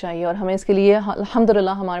کروانی بھی چاہیے, اور ہمیں اس کے لیے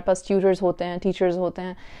الحمدللہ ہمارے پاس ٹیوٹرز ہوتے ہیں, ٹیچرز ہوتے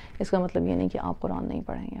ہیں. اس کا مطلب یہ نہیں کہ آپ قرآن نہیں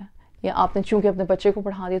پڑھیں گے, یا آپ نے چونکہ اپنے بچے کو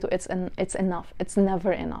پڑھا دیا تو اٹس انف, اٹس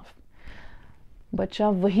نیور انف. بچہ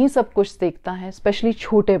وہی سب کچھ دیکھتا ہے, اسپیشلی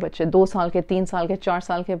چھوٹے بچے, 2 سال کے, 3 سال کے, 4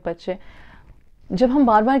 سال کے بچے. جب ہم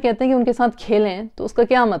بار بار کہتے ہیں کہ ان کے ساتھ کھیلیں تو اس کا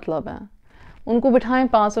کیا مطلب ہے؟ ان کو بٹھائیں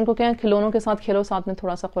پاس, ان کو کہیں کھلونوں کے ساتھ کھیلو, ساتھ میں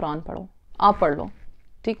تھوڑا سا قرآن پڑھو. آپ پڑھ لو,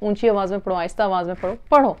 ٹھیک, اونچی آواز میں پڑھو, آہستہ آواز میں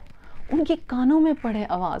پڑھو, ان کی کانوں میں پڑھے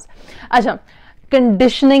آواز. اچھا,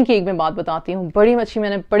 کنڈیشننگ کی ایک میں بات بتاتی ہوں, بڑی اچھی, میں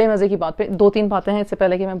نے بڑے مزے کی بات پہ 2-3 باتیں ہیں اس سے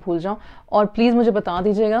پہلے کہ میں بھول جاؤں, اور پلیز مجھے بتا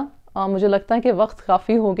دیجیے گا. مجھے لگتا ہے کہ وقت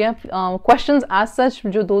کافی ہو گیا. کوشچنز ایز سچ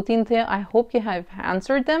جو 2-3 تھے, آئی ہوپ کہ ہیو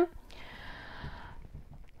آنسرڈ دیم.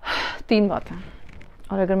 3 باتیں,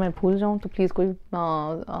 اور اگر میں بھول جاؤں تو پلیز کوئی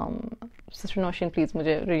سسٹر نوشین پلیز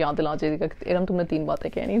مجھے یاد دلا دیجیے گا کہ ارم تم نے 3 باتیں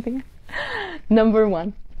کہنی تھیں. نمبر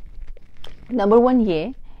 1 یہ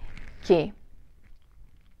کہ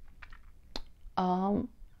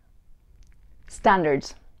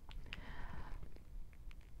اسٹینڈرڈس.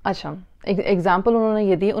 اچھا, ایگزامپل انہوں نے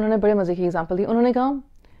یہ دی, انہوں نے بڑے مزے کی ایگزامپل دی. انہوں نے کہا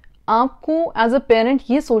آپ کو ایز اے پیرنٹ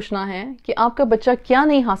یہ سوچنا ہے کہ آپ کا بچہ کیا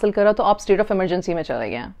نہیں حاصل کر رہا تو آپ اسٹیٹ آف ایمرجنسی میں چلے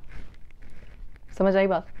گئے ہیں. سمجھ آئی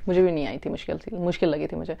بات؟ مجھے بھی نہیں آئی تھی, مشکل لگی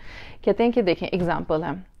تھی مجھے. کہتے ہیں کہ دیکھیں ایگزامپل ہے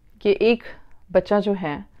کہ ایک بچہ جو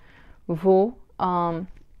ہے وہ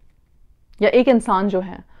یا ایک انسان جو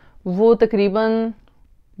ہے وہ تقریباً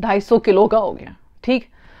 250 کلو کا ہو گیا, ٹھیک.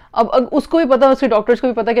 اب اس کو بھی پتا, اس کے ڈاکٹرز کو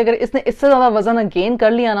بھی پتا کہ اگر اس نے اس سے زیادہ وزن گین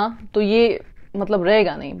کر لیا نا تو یہ مطلب رہے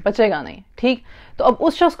گا نہیں, بچے گا نہیں, ٹھیک. تو اب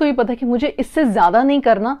اس شخص کو بھی پتا کہ مجھے اس سے زیادہ نہیں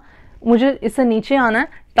کرنا, مجھے اس سے نیچے آنا ہے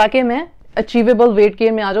تاکہ میں اچیویبل ویٹ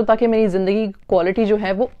گین میں آ جاؤ, تاکہ میری زندگی کوالٹی جو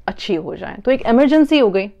ہے وہ اچھی ہو جائے. تو ایک ایمرجنسی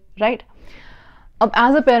ہو گئی, رائٹ. اب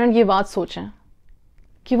ایز اے پیرنٹ یہ بات سوچیں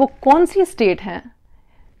کہ وہ کون سی اسٹیٹ ہے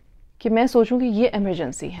کہ میں سوچوں کہ یہ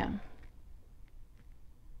ایمرجنسی ہے.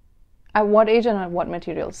 At what age and at what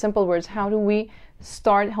material? Simple words. How do we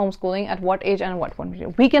start homeschooling? At what age and what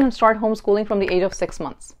material? We can start homeschooling from the age of 6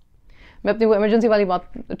 months. میں اپنی وہ ایمرجنسی والی بات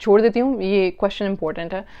چھوڑ دیتی ہوں, یہ کوشچن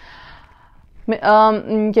امپورٹنٹ ہے.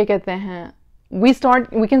 کیا کہتے ہیں, we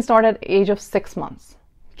can start at age of 6 months.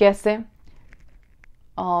 کیسے؟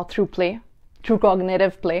 through play, through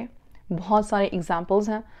cognitive play. بہت سارے ایگزامپلز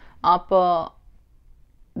ہیں, آپ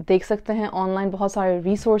دیکھ سکتے ہیں آن لائن, بہت سارے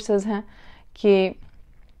ریسورسز ہیں کہ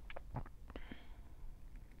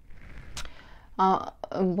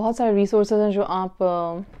بہت سارے ریسورسز ہیں جو آپ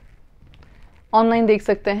آن لائن دیکھ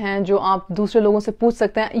سکتے ہیں, جو آپ دوسرے لوگوں سے پوچھ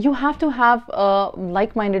سکتے ہیں. You have to have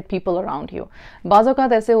like minded people around you. بعض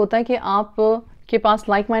اوقات ایسے ہوتا ہے کہ آپ کے پاس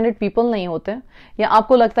لائک مائنڈیڈ پیپل نہیں ہوتے, یا آپ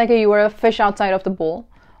کو لگتا ہے کہ you are a fish out side of the بول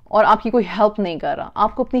اور آپ کی کوئی ہیلپ نہیں کر رہا.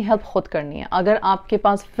 آپ کو اپنی ہیلپ خود کرنی ہے. اگر آپ کے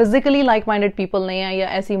پاس فزیکلی لائک مائنڈیڈ پیپل نہیں ہیں, یا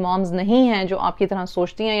ایسی مامز نہیں ہیں جو آپ کی طرح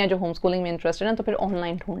سوچتی ہیں یا جو ہوم اسکولنگ میں انٹرسٹڈ ہیں, تو پھر آن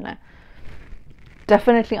لائن ڈھونڈنا ہے.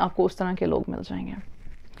 ڈیفینیٹلی آپ کو اس طرح کے لوگ مل جائیں گے.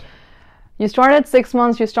 You start at 6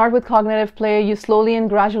 months, you start with cognitive play, you slowly and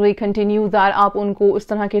gradually continue that. آپ ان کو اس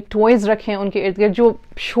طرح کے ٹوائز رکھیں ان کے ارد گرد جو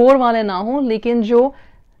شور والے نہ ہوں, لیکن جو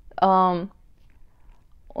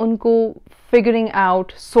ان کو figuring out,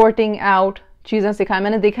 sorting out چیزیں سکھائیں.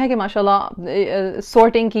 میں نے دیکھا ہے کہ ماشاءاللہ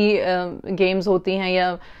sorting کی گیمز ہوتی ہیں,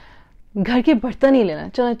 یا گھر کے برتن ہی لینا,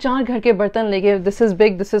 چلیں 4 گھر کے برتن لے کے this is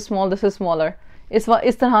big, this is small, this is smaller,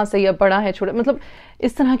 اس طرح سے, یا بڑا ہے چھوٹا, مطلب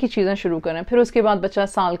اس طرح کی چیزیں شروع کریں. پھر اس کے بعد بچہ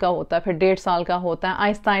سال کا ہوتا ہے, پھر 1.5 سال کا ہوتا ہے,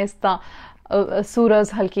 آہستہ آہستہ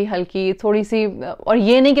سورج ہلکی ہلکی تھوڑی سی, اور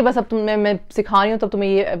یہ نہیں کہ بس اب میں سکھا رہی ہوں تب تمہیں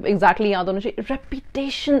یہ ایگزیکٹلی یاد ہونا چاہیے.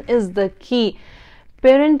 ریپیٹیشن از دا کی.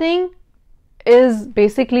 Parenting is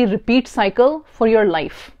basically repeat cycle for your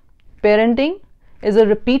life. Parenting is a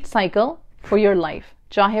repeat cycle for your life.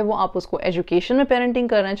 چاہے وہ آپ اس کو ایجوکیشن میں پیرنٹنگ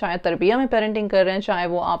کر رہے ہیں, چاہے تربیہ میں پیرنٹنگ کر رہے ہیں, چاہے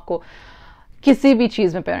وہ آپ کو کسی بھی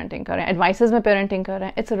چیز میں پیرنٹنگ کر رہے ہیں, ایڈوائسز میں پیرنٹنگ کر رہے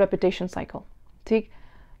ہیں, اٹس اے ریپیٹیشن سائیکل. ٹھیک.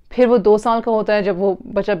 پھر وہ 2 سال کا ہوتا ہے جب وہ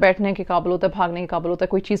بچہ بیٹھنے کے قابل ہوتا ہے, بھاگنے کے قابل ہوتا ہے,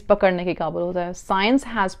 کوئی چیز پکڑنے کے قابل ہوتا ہے. Science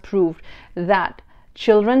has proved that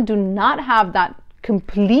children do not have that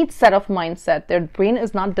complete set of mindset. Their brain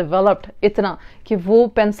is not developed اتنا کہ وہ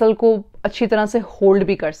پینسل کو اچھی طرح سے ہولڈ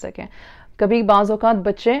بھی کر سکیں. کبھی بعض اوقات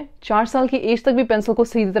بچے 4 سال کی ایج تک بھی پینسل کو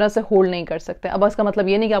سیدھی طرح سے ہولڈ نہیں کر سکتے. اب اس کا مطلب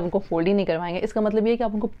یہ نہیں کہ آپ ان کو ہولڈ ہی نہیں کروائیں گے, اس کا مطلب یہ کہ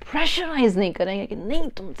آپ ان کو پریشرائز نہیں کریں گے کہ نہیں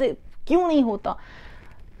تم سے کیوں نہیں ہوتا.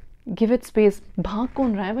 Give it space. بھاگ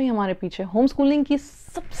کون رہا ہے بھائی ہمارے پیچھے؟ ہوم اسکولنگ کی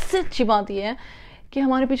سب سے اچھی بات یہ ہے کہ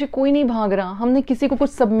ہمارے پیچھے کوئی نہیں بھاگ رہا. ہم نے کسی کو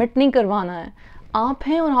کچھ سبمٹ نہیں کروانا ہے. آپ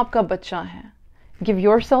ہیں اور آپ کا بچہ ہے. Give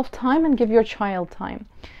yourself time and give your child time.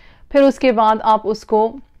 پھر اس کے بعد آپ اس کو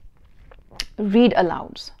read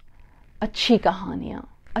alouds, اچھی کہانیاں,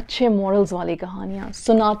 اچھے مورلز والی کہانیاں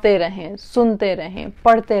سناتے رہیں, سنتے رہیں,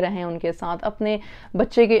 پڑھتے رہیں ان کے ساتھ. اپنے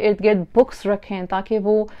بچے کے ارد گرد بکس رکھیں تاکہ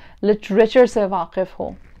وہ لٹریچر سے واقف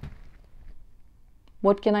ہو.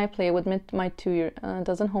 What can I play with my 2-year?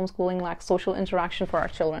 Doesn't homeschooling lack social interaction for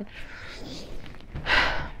our children?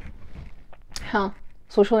 ہاں,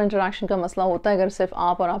 سوشل انٹریکشن کا مسئلہ ہوتا ہے اگر صرف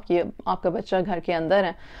آپ اور آپ کا بچہ گھر کے اندر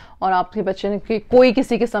ہے اور آپ کے بچے نے کوئی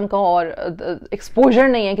کسی قسم کا اور ایکسپوجر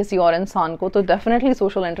نہیں ہے کسی اور انسان کو, تو ڈیفینیٹلی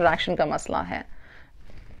سوشل انٹریکشن کا مسئلہ ہے.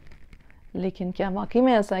 لیکن کیا واقعی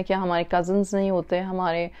میں ایسا ہے؟ کیا ہمارے کزنس نہیں ہوتے,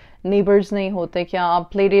 ہمارے نیبرز نہیں ہوتے؟ کیا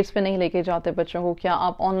آپ پلے ڈیٹس پہ نہیں لے کے جاتے بچوں کو؟ کیا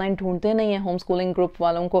آپ آن لائن ڈھونڈتے نہیں ہیں ہوم اسکولنگ گروپ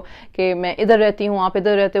والوں کو کہ میں ادھر رہتی ہوں, آپ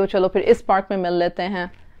ادھر رہتے ہو, چلو پھر اس پارک میں مل لیتے ہیں؟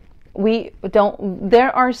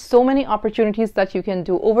 there are so many opportunities that you can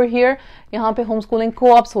do over here. یہاں پہ ہوم اسکولنگ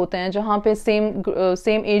کو-آپس ہوتے ہیں جہاں پہ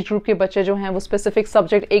سیم ایج گروپ کے بچے جو ہیں وہ اسپیسیفک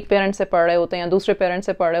سبجیکٹ ایک پیرنٹ سے پڑھ رہے ہوتے ہیں یا دوسرے پیرنٹ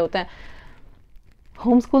سے پڑھ رہے ہوتے ہیں.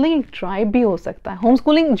 ہوم اسکولنگ ایک ٹرائب بھی ہو سکتا ہے. ہوم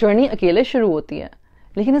اسکولنگ جرنی اکیلے شروع ہوتی ہے,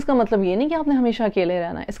 لیکن اس کا مطلب یہ نہیں کہ آپ نے ہمیشہ اکیلے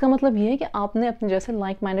رہنا ہے. اس کا مطلب یہ ہے کہ آپ نے اپنے جیسے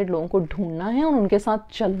لائک مائنڈیڈ لوگوں کو ڈھونڈنا ہے اور ان کے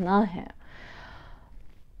ساتھ چلنا ہے.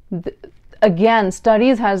 Again,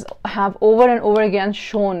 studies have over and over again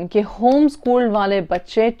shown کہ ہوم اسکول والے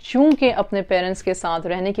بچے چونکہ اپنے پیرنٹس کے ساتھ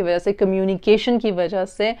رہنے کی وجہ سے, کمیونیکیشن کی وجہ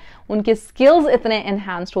سے ان کے اسکلز اتنے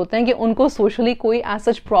انہینسڈ ہوتے ہیں کہ ان کو سوشلی کوئی ایز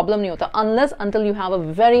سچ پرابلم نہیں ہوتا, unless until you have a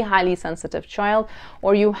very highly sensitive child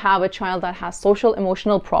or you have a child that has social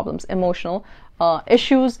emotional problems, emotional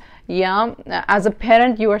issues. Yeah, as a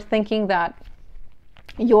parent you are thinking that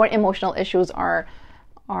your emotional issues are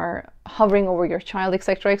hovering over your child,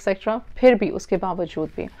 etc etc. پھر بھی اس کے باوجود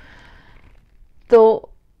بھی تو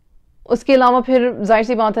اس کے علاوہ پھر ظاہر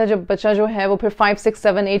سی بات ہے جب بچہ جو ہے وہ پھر 5 6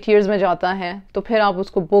 7 8 ایئرز میں جاتا ہے تو پھر آپ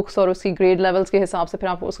اس کو بکس اور اس کی گریڈ لیولز کے حساب سے پھر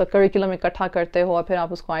آپ اس کا کریکولم اکٹھا کرتے ہو اور پھر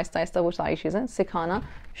آپ اس کو آہستہ آہستہ وہ ساری چیزیں سکھانا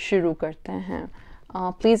شروع کرتے ہیں.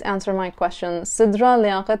 Please answer my question. Sidra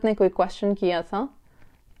لیاقت نے کوئی کوشچن کیا تھا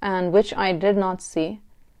and which I did not see.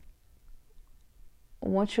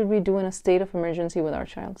 What should we do in a state of emergency with our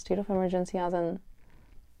child? State of emergency as in...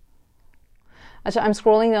 Achha, I'm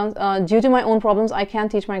scrolling down. Due to my own problems, I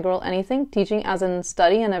can't teach my girl anything. Teaching as in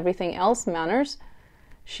study and everything else, manners.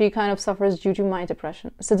 She kind of suffers due to my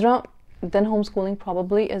depression. Sidra, then homeschooling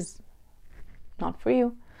probably is not for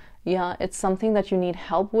you. Yeah, it's something that you need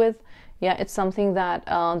help with. Yeah, it's something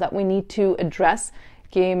that we need to address.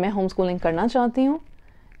 کہ میں homeschooling کرنا چاہتی ہوں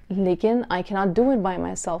لیکن آئی کی not do it by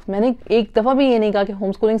my self. میں نے ایک دفعہ بھی یہ نہیں کہا کہ ہوم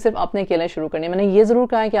اسکولنگ صرف آپ نے اکیلے شروع کرنی ہے. میں نے یہ ضرور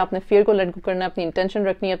کہا ہے کہ آپ نے فیئر کو لیٹ گو کرنا ہے, اپنی انٹینشن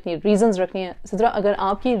رکھنی ہے, اپنی ریزنز رکھنی ہے. سدرا, اگر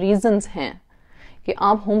آپ کی ریزنز ہیں کہ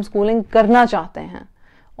آپ ہوم اسکولنگ کرنا چاہتے ہیں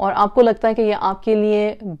اور آپ کو لگتا ہے کہ یہ آپ کے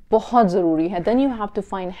لیے بہت ضروری ہے, then you have to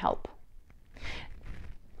find help.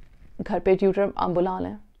 گھر پہ ٹیوٹر آپ بلا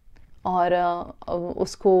لیں اور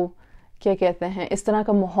اس کو کیا کہتے ہیں اس طرح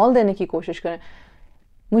کا ماحول دینے کی کوشش کریں.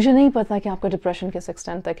 مجھے نہیں پتا کہ آپ کا ڈپریشن کس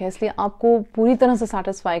ایکسٹینٹ تک ہے, اس لیے آپ کو پوری طرح سے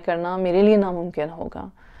سیٹسفائی کرنا میرے لیے ناممکن ہوگا.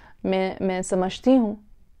 میں سمجھتی ہوں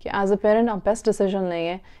کہ ایز اے پیرنٹ آپ بیسٹ ڈیسیجن لیں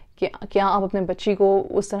گے کہ کیا آپ اپنے بچی کو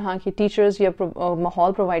اس طرح کی ٹیچرز یا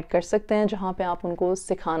ماحول پرووائڈ کر سکتے ہیں جہاں پہ آپ ان کو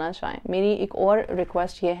سکھانا چاہیں. میری ایک اور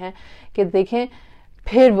ریکویسٹ یہ ہے کہ دیکھیں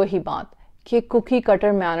پھر وہی بات کہ کوکی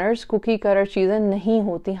کٹر مینرز, کوکی کٹر چیزیں نہیں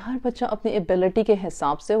ہوتی. ہر بچہ اپنی ایبلٹی کے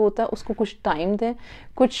حساب سے ہوتا ہے. اس کو کچھ ٹائم دیں,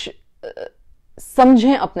 کچھ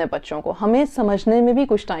سمجھیں اپنے بچوں کو. ہمیں سمجھنے میں بھی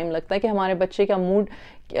کچھ ٹائم لگتا ہے کہ ہمارے بچے کا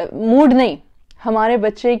موڈ نہیں, ہمارے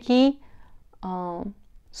بچے کی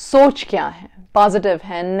सोच क्या है, पॉजिटिव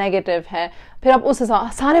है, नेगेटिव है, फिर आप उस हिसाब,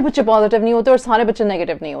 सारे बच्चे पॉजिटिव नहीं होते और सारे बच्चे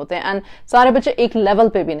नेगेटिव नहीं होते, एंड सारे बच्चे एक लेवल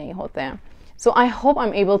पे भी नहीं होते हैं. सो I hope I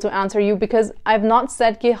am able to answer you, because I have not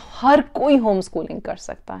said कि हर कोई होम स्कूलिंग कर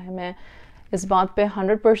सकता है. मैं इस बात पे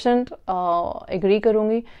 100% एग्री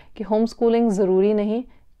करूँगी कि होम स्कूलिंग ज़रूरी नहीं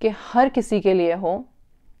कि हर किसी के लिए हो.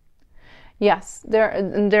 Yes,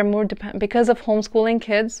 they're more because of homeschooling,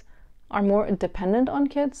 kids are more dependent on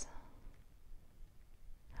kids.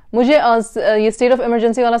 मुझे ये स्टेट ऑफ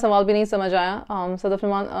इमरजेंसी वाला सवाल भी नहीं समझ आया. Sadaf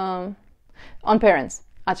Rahman on parents.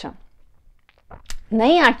 अच्छा,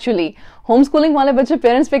 नहीं, एक्चुअली होम स्कूलिंग वाले बच्चे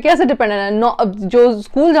पेरेंट्स पे कैसे डिपेंडेंट है? जो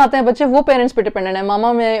स्कूल जाते हैं बच्चे वो पेरेंट्स पे डिपेंडेंट है.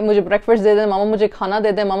 मामा मुझे ब्रेकफास्ट दे दें, मामा मुझे खाना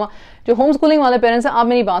दे दें, मामा. जो होम स्कूलिंग वाले पेरेंट्स हैं, आप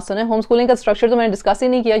मेरी बात सुने, होम स्कूलिंग का स्ट्रक्चर तो मैंने डिस्कस ही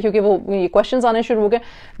नहीं किया क्योंकि वो ये क्वेश्चंस आने शुरू हो गए.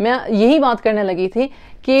 मैं यही बात करने लगी थी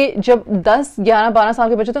कि जब 10, 11, 12 साल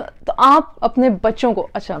के बच्चे तो आप अपने बच्चों को,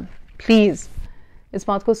 अच्छा प्लीज़ इस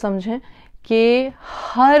बात को समझें कि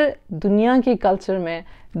हर दुनिया के कल्चर में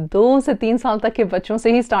 2 से 3 साल तक के बच्चों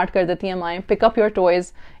से ही स्टार्ट कर देती हैं माएँ, पिक अप योर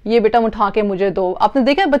टॉयज, ये बेटा उठा के मुझे दो. आपने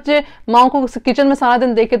देखा है बच्चे माओ को किचन में सारा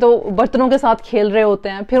दिन देख के तो बर्तनों के साथ खेल रहे होते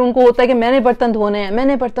हैं, फिर उनको होता है कि मैंने बर्तन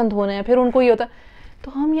धोने हैं, फिर उनको ये होता है.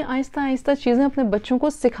 तो हम ये आहिस्ता आहिस्ता चीज़ें अपने बच्चों को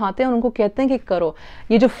सिखाते हैं और उनको कहते हैं कि करो.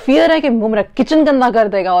 ये जो फियर है कि मेरा किचन गंदा कर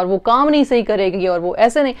देगा और वो काम नहीं सही करेगी और वो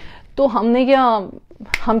ऐसे नहीं, तो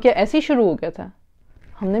हम क्या ऐसे ही शुरू हो गया था?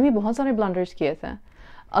 हमने भी बहुत सारे ब्लंडर्स किए थे.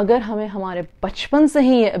 अगर हमें हमारे बचपन से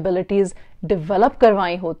ही ये एबिलिटीज़ डेवलप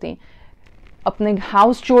करवाई होती अपने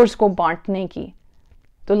हाउस चोर्स को बांटने की,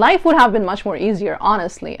 तो life would have been much more easier,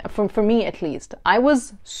 honestly, for me at least. I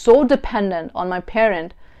was so dependent on my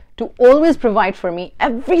parent to always provide for me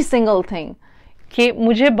every single thing कि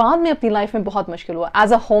मुझे बाद में अपनी लाइफ में बहुत मुश्किल हुआ.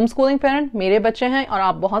 As a home schooling parent, मेरे बच्चे हैं और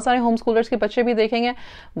आप बहुत सारे होम स्कूलर्स के बच्चे भी देखेंगे,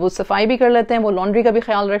 वो सफाई भी कर लेते हैं, वो लॉन्ड्री का भी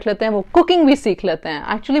ख्याल रख लेते हैं, वो कुकिंग भी सीख लेते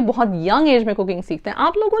हैं. एक्चुअली बहुत यंग एज में कुकिंग सीखते हैं.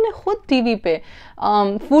 आप लोगों ने खुद टीवी पे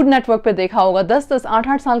फूड नेटवर्क पे देखा होगा, 10-10,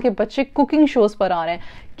 8-8 साल के बच्चे कुकिंग शोज पर आ रहे हैं.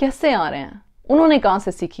 कैसे आ रहे हैं? उन्होंने कहाँ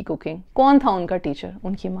से सीखी कुकिंग? कौन था उनका टीचर?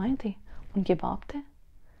 उनकी माएँ थी, उनके बाप थे.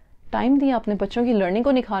 टाइम दिया, अपने बच्चों की लर्निंग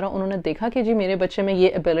को निखारा. उन्होंने देखा कि जी मेरे बच्चे में ये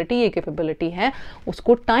एबिलिटी, ये कैपेबिलिटी है,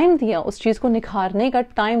 उसको टाइम दिया, उस चीज़ को निखारने का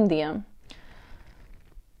टाइम दिया.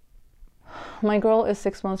 माई girl is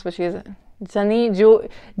 6 months which is जनी जो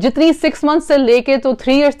जितनी 6 months से लेके तो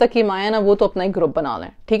 3 years तक की माएँ ना, वो तो अपना एक ग्रुप बना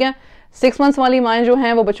लें, ठीक है. 6 months वाली माएँ जो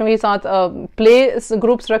हैं वो बच्चों के साथ प्ले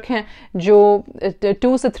ग्रुप्स रखें. जो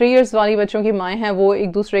 2 से 3 years वाली बच्चों की माएँ हैं वो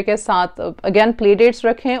एक दूसरे के साथ अगेन प्ले डेट्स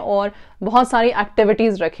रखें और बहुत सारी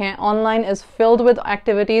एक्टिविटीज़ रखें. Online is filled with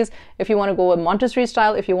activities. If you want to go Montessori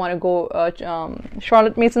style, if you want to go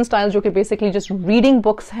Charlotte mason style, जो कि बेसिकली जस्ट रीडिंग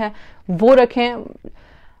बुक्स है, वो रखें.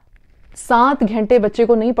 7 घंटे बच्चे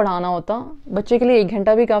को नहीं पढ़ाना होता, बच्चे के लिए 1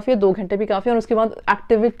 घंटा भी काफ़ी है, 2 घंटे भी काफ़ी है. और उसके बाद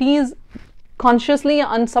एक्टिविटीज़ कॉन्शियसली या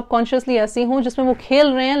अनसबकॉन्शियसली ऐसी हों जिसमें वो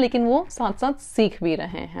खेल रहे हैं लेकिन वो साथ साथ सीख भी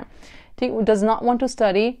रहे हैं. ठीक, does not want to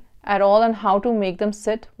study at all and how to make them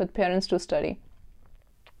sit with parents to study.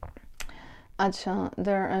 अच्छा,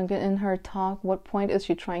 there in her talk, what point is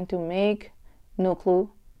she trying to make? No clue.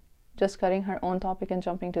 Just cutting her own topic and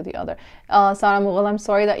jumping to the other. Sarah Mughal, I'm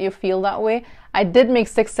sorry that you feel that way. I did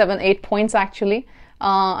make 6, 7, 8 points actually.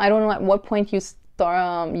 I don't know at what point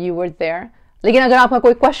you were there. लेकिन अगर आपका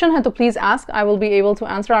कोई question है तो please ask, I will be able to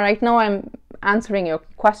answer. Right now I am answering your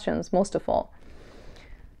questions most of all.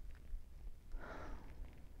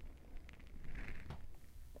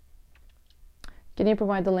 Can you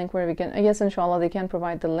provide the link where we can? Yes, inshallah, they can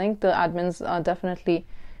provide the link. The admins definitely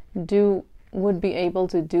would be able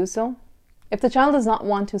to do so. If the child does not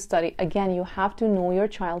want to study, again, you have to know your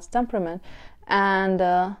child's temperament, and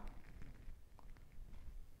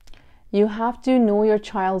you have to know your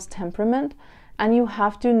child's temperament, and you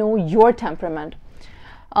have to know your temperament.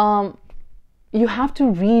 You have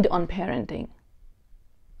to read on parenting.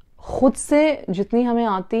 खुद से जितनी हमें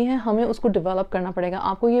आती है हमें उसको develop करना पड़ेगा.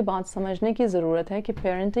 आपको ये बात समझने की ज़रूरत है कि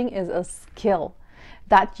parenting is a skill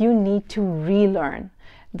that you need to relearn.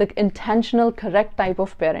 The intentional correct type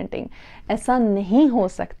of parenting. ऐसा नहीं हो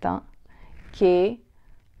सकता कि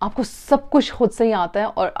आपको सब कुछ खुद से ही आता है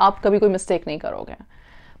और आप कभी कोई मिस्टेक नहीं करोगे.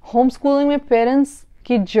 होम स्कूलिंग में पेरेंट्स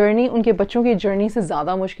की जर्नी उनके बच्चों की जर्नी से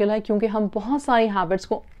ज़्यादा मुश्किल है क्योंकि हम बहुत सारी हैबिट्स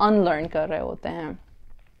को अनलर्न कर रहे होते हैं.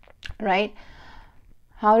 Right?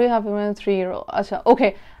 How do you have a 3-year-old? अच्छा, okay.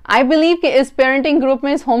 I believe कि इस parenting group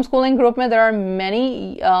में, इस homeschooling group में there are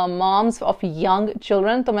many moms of young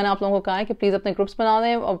children. तो मैंने आप लोगों को कहा है कि please अपने groups बना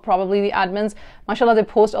दें. और probably the admins, mashallah, they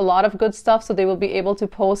post a lot of good stuff, so they will be able to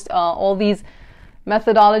post all these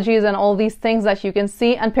methodologies and all these things that you can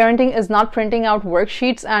see. And parenting is not printing out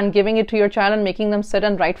worksheets and giving it to your child and making them sit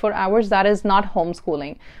and write for hours. That is not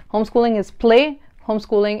homeschooling. Homeschooling is play.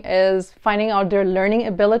 Homeschooling is finding out their learning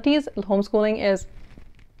abilities. Homeschooling is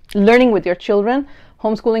learning with your children.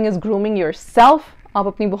 Homeschooling is grooming yourself. आप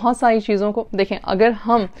अपनी बहुत सारी चीज़ों को देखें. अगर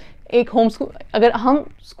हम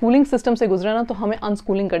schooling system से गुजरे ना, तो हमें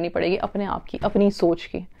अनस्कूलिंग करनी पड़ेगी अपने आप की, अपनी सोच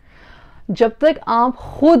की. जब तक आप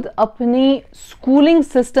खुद अपनी स्कूलिंग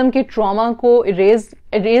सिस्टम के ट्रॉमा को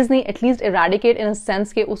इरेज नहीं, at least eradicate in a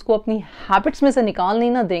sense के उसको अपनी हैबिट्स में से निकाल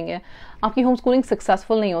नहीं ना देंगे, आपकी होम स्कूलिंग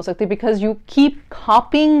सक्सेसफुल नहीं हो सकती. Because you keep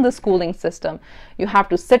copying the schooling system. You have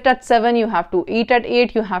to sit at 7, you have to eat at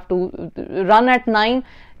 8, you have to run at 9.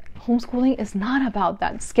 Home schooling is not about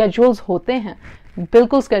that. Schedules होते हैं,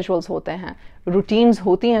 बिल्कुल schedules होते हैं, routines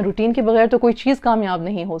होती हैं. Routine के बगैर तो कोई चीज़ कामयाब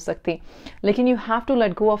नहीं हो सकती. लेकिन you have to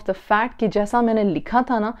let go of the fact कि जैसा मैंने लिखा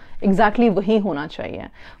था ना, एग्जैक्टली वही होना चाहिए.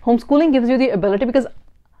 Home schooling gives you the ability, because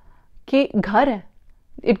कि घर है,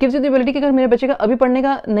 it gives you the ability कि अगर मेरे बच्चे का अभी पढ़ने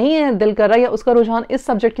का नहीं है दिल कर रहा, या उसका रुझान इस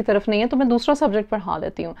सब्जेक्ट की तरफ नहीं है, तो मैं दूसरा सब्जेक्ट पढ़ा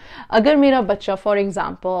देती हूँ. अगर मेरा बच्चा फॉर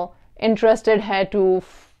एग्जाम्पल इंटरेस्टेड है to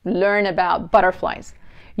learn about butterflies,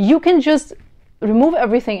 you can just remove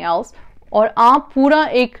everything else और आप पूरा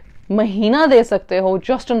एक महीना दे सकते हो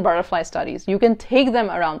just on butterfly studies. You can take them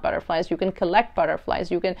around butterflies, you can collect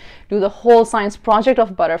butterflies, you can do the whole science project of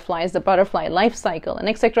butterflies, the butterfly life cycle and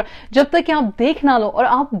etc. जब तक कि आप देख ना लो और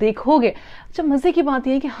आप देखोगे. अच्छा, मजे की बात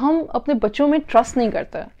यह है कि हम अपने बच्चों में ट्रस्ट नहीं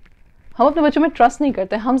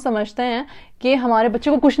करते. हम समझते हैं कि हमारे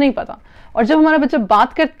बच्चे को कुछ नहीं पता, और जब हमारा बच्चा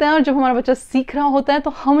बात करता है और जब हमारा बच्चा सीख रहा होता है, तो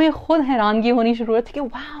हमें खुद हैरानगी होनी शुरू होती है कि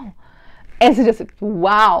वाओ, ऐसे जैसे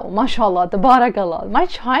wow, mashallah, tabarakallah, my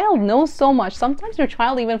child knows so much. Sometimes your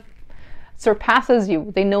child even surpasses you.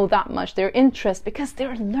 They know that much. Their interest, because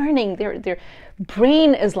they're learning. Their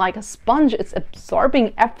brain is like a sponge. It's absorbing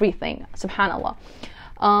everything. Subhanallah.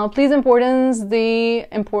 Please address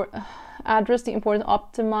the importance of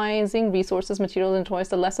optimizing resources, materials, and toys.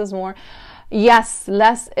 The less is more. Yes,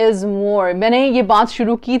 less is more. मैंने ये बात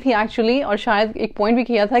शुरू की थी actually, और शायद एक point भी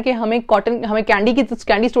किया था कि हमें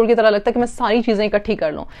कैंडी स्टोर की तरह लगता है कि मैं सारी चीज़ें इकट्ठी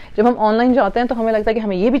कर लूँ. जब हम ऑनलाइन जाते हैं तो हमें लगता है कि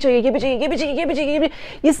हमें ये भी चाहिए, ये भी चाहिए, ये भी चाहिए, ये भी चाहिए,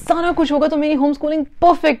 ये सारा कुछ होगा तो मेरी होम स्कूलिंग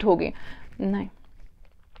परफेक्ट होगी. नहीं.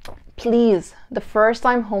 Please, the first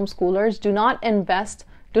time home schoolers do not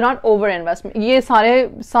over invest. ये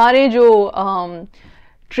सारे जो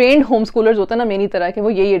ट्रेंड होम स्कूलर्स होते हैं ना मेरी तरह के, वो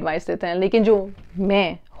यही एडवाइस देते हैं. लेकिन जो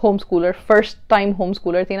मैं home Schuler, first time home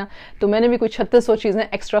Schuler थी ना, तो मैंने भी कुछ 3600 चीज़ें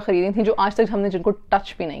एक्स्ट्रा खरीदी थी जो आज तक हमने जिनको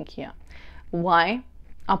टच भी नहीं किया. वाई?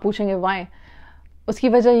 आप पूछेंगे वाई? उसकी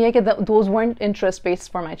वजह यह है कि those weren't interest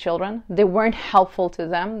based for my children. They weren't helpful to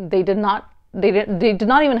them. They did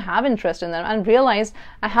not even have interest in them, and realized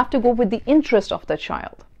I have to go with the interest of the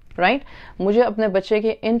child. Right मुझे अपने बच्चे के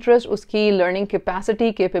interest, उसकी learning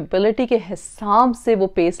capacity, capability के हिसाब से वो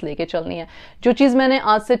pace लेके चलनी है. जो चीज़ मैंने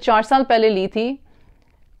आज से 4 साल पहले ली थी,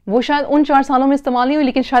 वो शायद उन 4 सालों में इस्तेमाल नहीं हुई,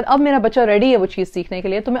 लेकिन शायद अब मेरा बच्चा रेडी है वो चीज़ सीखने के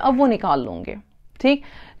लिए, तो मैं अब वो निकाल लूँगी. ठीक,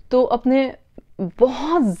 तो अपने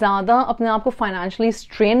बहुत ज़्यादा अपने आप को फाइनेंशियली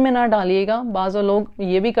स्ट्रेन में ना डालिएगा. बाज़ लोग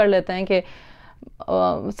ये भी कर लेते हैं कि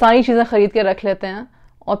सारी चीज़ें ख़रीद के रख लेते हैं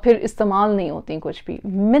और फिर इस्तेमाल नहीं होती कुछ भी.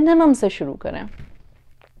 मिनिमम से शुरू करें.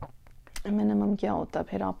 मिनिमम क्या होता है?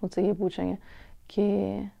 फिर आप मुझसे ये पूछेंगे कि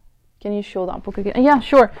can you show that book again? या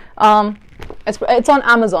sure. It's on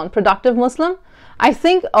Amazon. Productive Muslim. I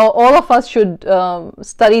think all of us should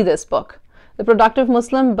study this book, The Productive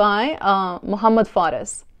Muslim by Muhammad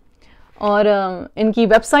Faris. और इनकी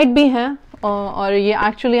वेबसाइट भी है, और ये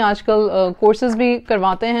एक्चुअली आजकल कोर्सेज भी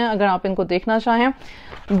करवाते हैं अगर आप इनको देखना चाहें.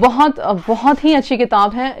 बहुत ही अच्छी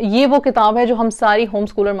किताब है. ये वो किताब है जो हम सारी होम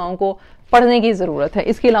स्कूलर माओं को पढ़ने की ज़रूरत है.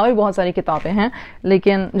 इसके अलावा भी बहुत सारी किताबें हैं,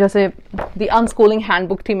 लेकिन जैसे द अनस्कूलिंग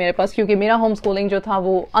हैंडबुक थी मेरे पास, क्योंकि मेरा होम स्कूलिंग जो था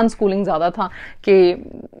वो अनस्कूलिंग ज़्यादा था कि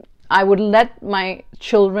I would let my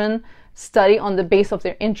children study on the base of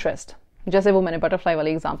their interest. जैसे वो मैंने बटरफ्लाई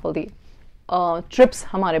वाली एग्जाम्पल दी. ट्रिप्स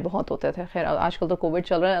हमारे बहुत होते थे. खैर आजकल तो कोविड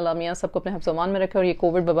चल रहा है, अल्लाह मियाँ सबको अपने हिफ्ज़-ओ-अमान में रखे और ये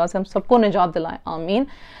कोविड वबा से हम सबको निजात दिलाए, आमीन.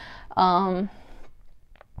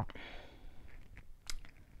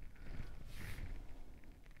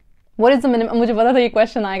 What is the minimum? मुझे पता था ये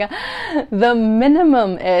क्वेश्चन आएगा. The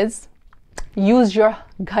minimum is use your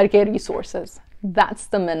घर के resources. That's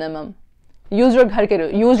the minimum. Use your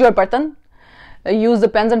बर्तन. Use the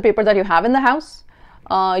pens and paper that you have in the house.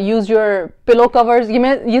 Use your pillow covers. ये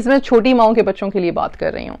मैं छोटी माओं के बच्चों के लिए बात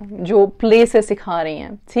कर रही हूँ जो प्ले से सिखा रही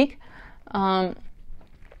हैं. ठीक.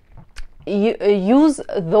 Use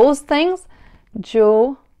those things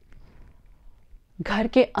जो घर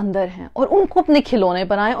के अंदर हैं और उनको अपने खिलौने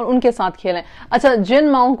बनाएं और उनके साथ खेलें. अच्छा, जिन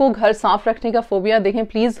माओं को घर साफ रखने का फोबिया, देखें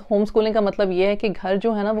प्लीज, होम स्कूलिंग का मतलब ये है कि घर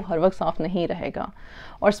जो है ना वो हर वक्त साफ नहीं रहेगा.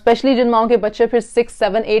 और स्पेशली जिन माओं के बच्चे फिर 6,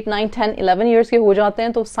 7, 8, 9, 10, 11 ईयर्स के हो जाते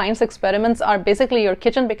हैं, तो science experiments are basically your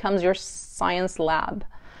kitchen becomes your science lab.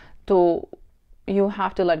 तो you have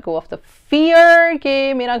to let go of the fear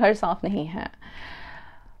कि मेरा घर साफ नहीं है.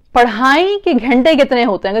 पढ़ाई के घंटे कितने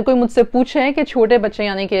होते हैं? अगर कोई मुझसे पूछे कि छोटे बच्चे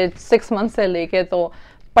यानी कि 6 मंथ से लेके तो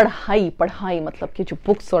पढ़ाई मतलब कि जो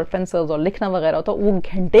बुक्स और पेंसिल्स और लिखना वगैरह होता है, वो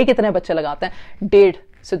घंटे कितने बच्चे लगाते हैं? 1.5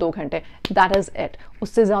 से 2 घंटे, दैट इज इट.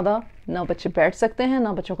 उससे ज्यादा ना बच्चे बैठ सकते हैं,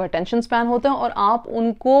 ना बच्चों का अटेंशन स्पैन होता है, और आप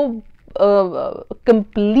उनको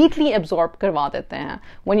कंप्लीटली एब्जॉर्ब करवा देते हैं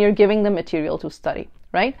when you are giving the material to study,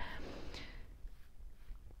 right?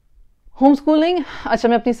 Home schooling, अच्छा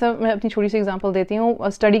मैं अपनी छोटी सी एग्जांपल देती हूँ.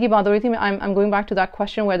 स्टडी की बात हो रही थी, I am going back to that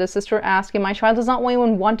question where the sister asked, my child does not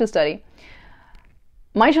even want to study.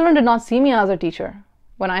 My children did not C me as a teacher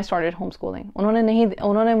when I started home schooling.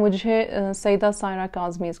 उन्होंने मुझे Saeeda Saira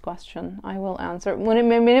काज़मी's question I will answer,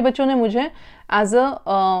 मेरे बच्चों ने मुझे as a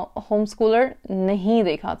home Schuler नहीं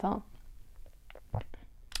देखा था,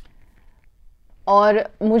 और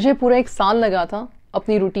मुझे पूरा 1 साल लगा था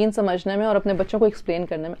अपनी रूटीन समझने में और अपने बच्चों को एक्सप्लेन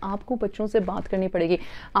करने में. आपको बच्चों से बात करनी पड़ेगी,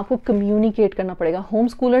 आपको कम्युनिकेट करना पड़ेगा. होम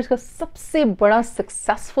स्कूलर्स का सबसे बड़ा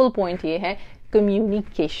सक्सेसफुल पॉइंट ये है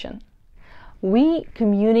communication. We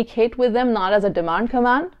communicate with them not as a demand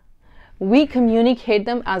command, we communicate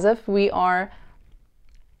them as if we are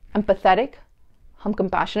empathetic. हम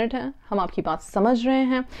कंपैशनेट हैं, हम आपकी बात समझ रहे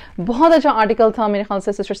हैं. बहुत अच्छा आर्टिकल था, मेरे ख्याल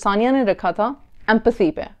से सिस्टर सानिया ने रखा था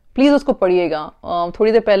एम्पैथी पे, प्लीज उसको पढ़िएगा.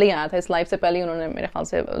 थोड़ी देर पहले ही आया था, इस लाइव से पहले ही उन्होंने मेरे ख्याल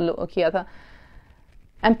से किया था.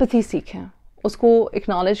 एम्पैथी सीखें, उसको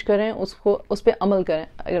एक्नॉलेज करें, उसको उस पर अमल करें.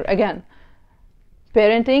 Again,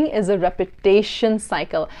 parenting is a repetition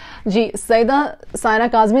cycle. जी, सईदा सायरा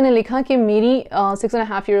काज़मी ने लिखा कि मेरी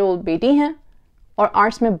 6.5 year old बेटी हैं और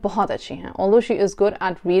आर्ट्स में बहुत अच्छी हैं. Although she is good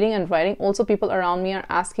at reading and writing, also people around me are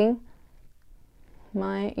asking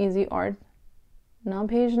my easy art ना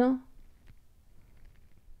भेजना.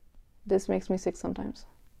 This makes me sick sometimes.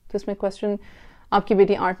 तो इसमें क्वेश्चन, आपकी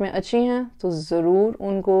बेटी आर्ट में अच्छी हैं तो ज़रूर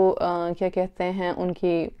उनको क्या कहते हैं,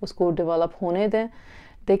 उनकी उसको डेवलप होने दें.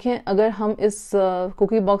 देखें, अगर हम इस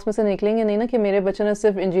कुकी बॉक्स में से निकलेंगे नहीं ना कि मेरे बच्चे ने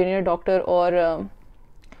सिर्फ इंजीनियर, डॉक्टर और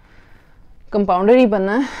कंपाउंडर ही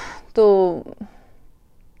बनना है, तो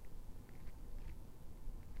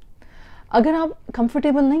अगर आप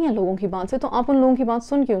कंफर्टेबल नहीं है लोगों की बात से, तो आप उन लोगों की बात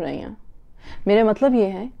सुन क्यों रही हैं? मेरे मतलब ये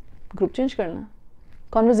है, ग्रुप चेंज करना,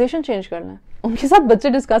 कॉन्वर्जेशन चेंज करना है, उनके साथ बच्चे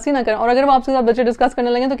डिस्कस ही ना करें. और अगर वो आपके साथ बच्चे डिस्कस करने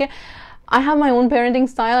लगे तो क्या, I have my own parenting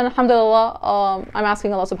style and अल्हम्दुलिल्लाह आई एम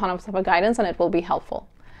आस्किंग अल्लाह सुब्हानहू व तआला for guidance and it will be helpful.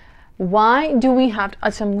 Why do we have,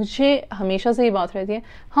 अच्छा मुझे हमेशा से ये बात रहती है,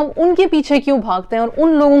 हम उनके पीछे क्यों भागते हैं और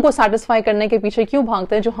उन लोगों को सेटिस्फाई करने के पीछे क्यों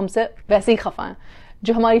भागते हैं जो हमसे वैसे ही खफा हैं,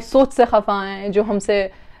 जो हमारी सोच से खफा हैं, जो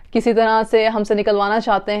हमसे किसी तरह से हमसे निकलवाना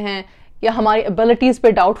चाहते हैं, या हमारी एबिलिटीज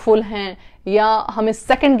पे डाउटफुल हैं, या हमें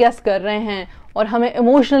सेकंड गेस कर रहे हैं और हमें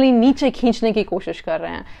इमोशनली नीचे खींचने की कोशिश कर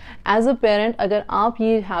रहे हैं. एज अ पेरेंट, अगर आप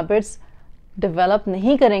ये हैबिट्स डेवलप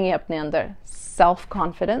नहीं करेंगे अपने अंदर, self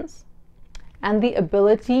confidence and the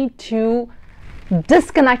ability to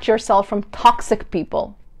disconnect yourself from toxic people,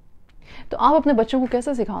 तो आप अपने बच्चों को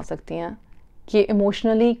कैसे सिखा सकती हैं कि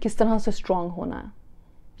इमोशनली किस तरह से स्ट्रांग होना है?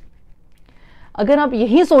 अगर आप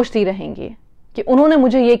यही सोचती रहेंगी कि उन्होंने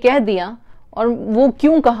मुझे ये कह दिया और वो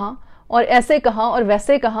क्यों कहा और ऐसे कहा और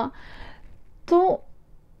वैसे कहा, तो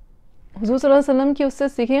हुजूर सल्लल्लाहु अलैहि वसल्लम की उससे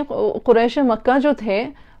सीखे. कुरैश मक्का जो थे,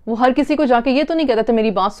 वो हर किसी को जाके ये तो नहीं कहते थे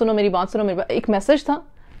मेरी बात सुनो, मेरी बात सुनो, मेरी बात. एक मैसेज था,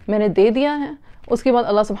 मैंने दे दिया है, उसके बाद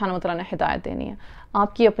अल्लाह सुब्हानहू व तआला ने हिदायत देनी है.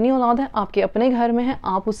 आपकी अपनी औलाद है, आपके अपने घर में है,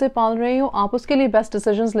 आप उसे पाल रहे हो, आप उसके लिए बेस्ट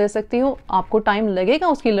डिसीजंस ले सकती हो. आपको टाइम लगेगा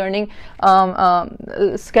उसकी लर्निंग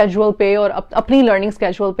स्केड्यूल पे और अपनी लर्निंग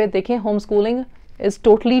स्केड्यूल पे. देखें, home schooling is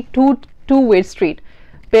totally two way street.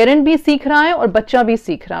 Parent भी सीख रहा है और बच्चा भी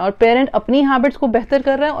सीख रहा है, और पेरेंट अपनी हैबिट्स को बेहतर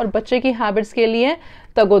कर रहा है और बच्चे की हैबिट्स के लिए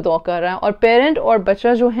तगोदो कर रहा है. और पेरेंट और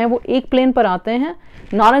बच्चा जो है वो एक प्लेन पर आते हैं,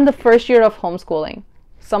 not in the first year of home schooling.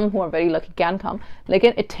 Some who are very lucky can come,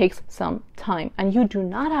 लेकिन it takes some time and you do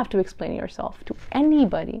not have to explain yourself to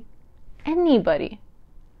anybody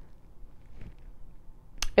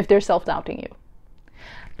if they're self-doubting you.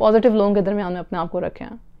 Positive लोगों के दरमियान में अपने आप को रखें,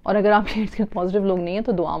 और अगर आपके पॉजिटिव लोग नहीं है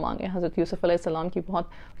तो दुआ मांगे. हज़रत यूसुफ अलैहिस्सलाम की बहुत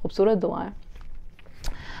खूबसूरत दुआ है.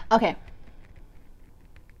 ओके,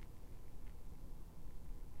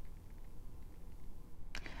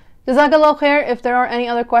 जज़ाकल्लाह खैर. If there are any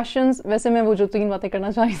other questions, वैसे मैं वो जो 3 बातें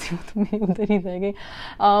करना चाह रही थी वो तो मेरी उधर ही रह गई.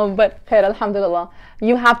 But खैर अल्हम्दुलिल्लाह,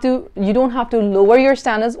 you don't have to lower your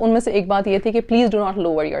standards. उनमें से एक बात ये थी कि please do not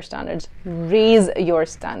lower your standards, raise your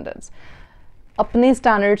standards. अपने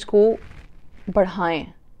standards को बढ़ाएं.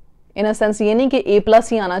 इन अ सेंस ये नहीं कि A+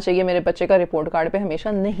 ही आना चाहिए मेरे बच्चे का रिपोर्ट कार्ड पे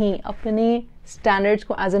हमेशा, नहीं. अपने स्टैंडर्ड्स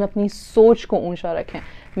को एज एन अपनी सोच को ऊंचा रखें.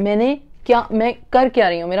 मैं कर क्या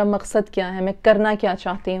रही हूँ, मेरा मकसद क्या है, मैं करना क्या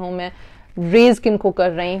चाहती हूँ, मैं रेज किन को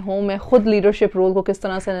कर रही हूँ, मैं खुद लीडरशिप रोल को किस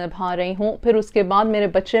तरह से निभा रही हूँ, फिर उसके बाद मेरे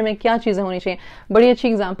बच्चे में क्या चीज़ें होनी चाहिए. बड़ी अच्छी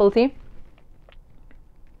एग्जाम्पल थी.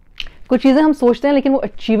 कुछ चीज़ें हम सोचते हैं लेकिन वो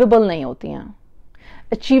अचीवेबल नहीं होती हैं.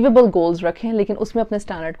 अचीवेबल गोल्स रखें लेकिन उसमें अपने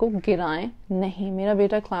स्टैंडर्ड को गिराएं नहीं. मेरा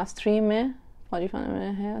बेटा क्लास 3 में फौजीखाने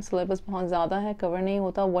में है, सिलेबस बहुत ज़्यादा है, कवर नहीं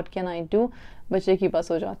होता, व्हाट कैन आई डू. बच्चे की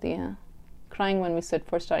बस हो जाती है, crying when we sit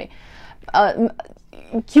for study.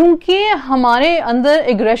 क्योंकि हमारे अंदर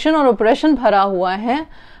एग्रेशन और ऑपरेशन भरा हुआ है.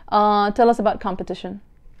 Tell us about competition.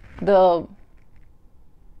 The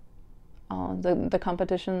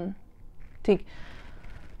competition, ठीक,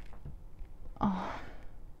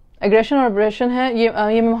 एग्रेशन और ऑपरेशन है.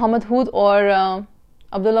 ये मैं मोहम्मद हूद और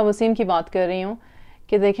अब्दुल्ला वसीम की बात कर रही हूँ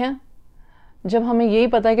कि देखें, जब हमें यही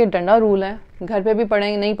पता है कि डंडा रूल है, घर पे भी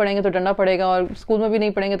पढ़ेंगे, नहीं पढ़ेंगे तो डंडा पड़ेगा, और स्कूल में भी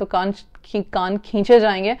नहीं पढ़ेंगे तो कान खींचे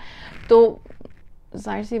जाएंगे, तो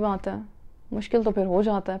जाहिर सी बात है मुश्किल तो फिर हो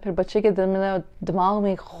जाता है. फिर बच्चे के दिमाग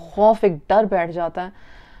में एक खौफ, एक डर बैठ जाता है.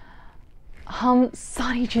 हम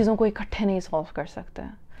सारी चीज़ों को इकट्ठे नहीं सॉल्व कर सकते.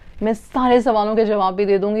 मैं सारे सवालों के जवाब भी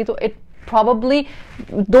दे दूंगी तो इट प्रॉबली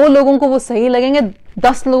 2 लोगों को वो सही लगेंगे,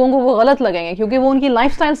 10 लोगों को वो गलत लगेंगे, क्योंकि वो उनकी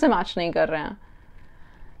लाइफस्टाइल से मैच नहीं कर रहे हैं.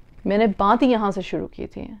 मैंने बात ही यहाँ से शुरू की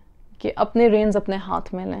थी कि अपने रेंज अपने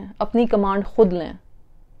हाथ में लें, अपनी कमांड खुद लें,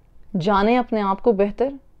 जानें अपने आप को बेहतर,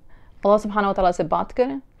 अल्लाह सुब्हानहू व तआला से बात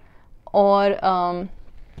करें, और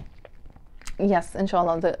यस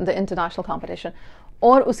इंशाल्लाह द इंटरनेशनल कंपटीशन.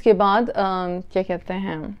 और उसके बाद क्या कहते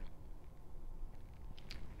हैं,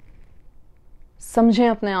 समझें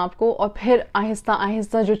अपने आप को, और फिर आहिस्ता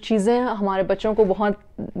आहिस्ता जो चीज़ें हमारे बच्चों को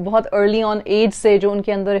बहुत अर्ली ऑन एज से जो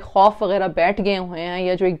उनके अंदर एक खौफ वगैरह बैठ गए हुए हैं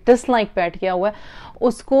या जो एक डिसलाइक बैठ गया हुआ है,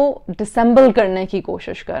 उसको डिसेंबल करने की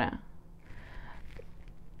कोशिश करें.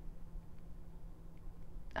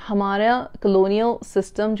 हमारा कॉलोनियल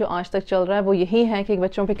सिस्टम जो आज तक चल रहा है वो यही है कि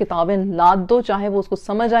बच्चों पे किताबें लाद दो, चाहे वो उसको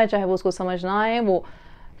समझ आए चाहे वो उसको समझ ना आए, वो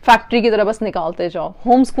फैक्ट्री की तरह बस निकालते जाओ.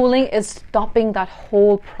 Home schooling is stopping that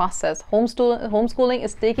whole process. Home schooling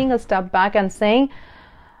is taking a step back and saying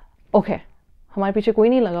okay, हमारे पीछे कोई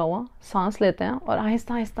नहीं लगा हुआ, सांस लेते हैं और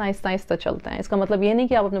आहिस्ता आहिस्ता आहिस्ता आहिस्ता चलते हैं. इसका मतलब ये नहीं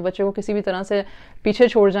कि आप अपने बच्चे को किसी भी तरह से पीछे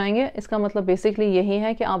छोड़ जाएंगे. इसका मतलब बेसिकली यही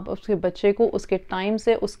है कि आप उसके बच्चे को उसके टाइम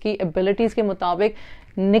से उसकी एबिलिटीज़ के मुताबिक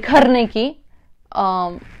निखरने की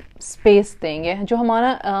स्पेस देंगे. जो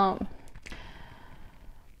हमारा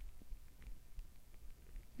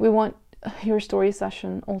we want your story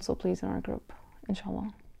session also please in our group inshallah.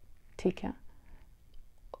 ठीक है,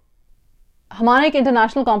 हमारा एक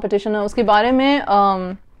इंटरनेशनल कंपटीशन है, उसके बारे में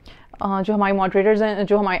जो हमारे मॉडरेटर्स हैं,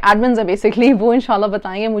 जो हमारे एडमिन्स हैं बेसिकली, वो इंशाल्लाह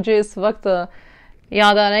बताएंगे. मुझे इस वक्त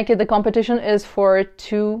याद आ रहा है कि the competition is for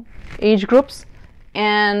 2 age groups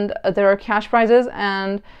and there are cash prizes,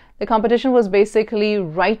 and the competition was basically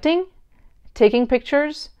writing, taking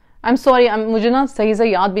pictures. I'm sorry, मुझे ना सही से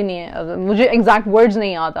याद भी नहीं है, मुझे exact words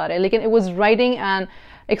नहीं याद आ रहे, लेकिन it was writing and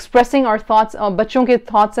expressing our thoughts, बच्चों के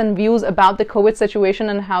thoughts and views about the COVID situation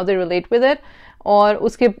and how they relate with it. और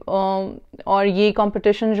उसके और ये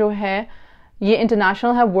competition जो है ये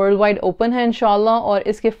international है, worldwide open है इंशाल्लाह, और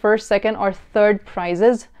इसके first, second और third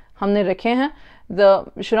prizes हमने रखे हैं.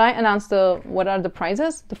 Should I announce what are the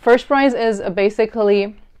prizes? The first prize is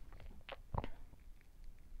basically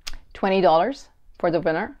 $20 for the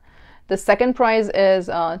winner. The second prize is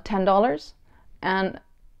 $10 and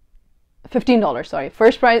 $15. Sorry,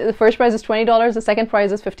 the first prize is $20. The second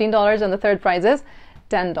prize is $15, and the third prize is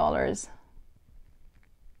 $10.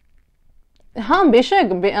 हाँ बेशक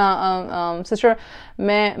sister,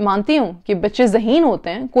 मैं मानती हूँ कि बच्चे ज़हीन होते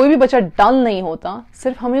हैं, कोई भी बच्चा डल नहीं होता,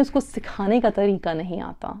 सिर्फ हमें उसको सिखाने का तरीका नहीं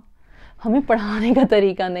आता, हमें पढ़ाने का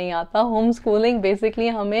तरीका नहीं आता. होम स्कूलिंग बेसिकली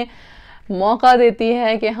हमें मौका देती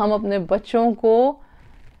है कि हम अपने बच्चों को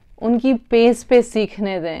उनकी पेस पे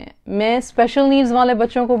सीखने दें. मैं स्पेशल नीड्स वाले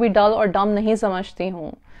बच्चों को भी डल और डम नहीं समझती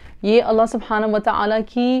हूँ. ये अल्लाह सुब्हानहू व तआला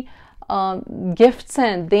की गिफ्ट्स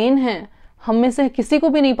हैं, देन हैं. हम में से किसी को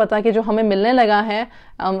भी नहीं पता कि जो हमें मिलने लगा है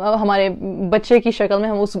हमारे बच्चे की शक्ल में,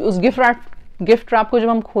 हम उस गिफ्ट रैप को जब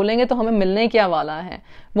हम खोलेंगे तो हमें मिलने क्या वाला है,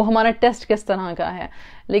 वो हमारा टेस्ट किस तरह का है.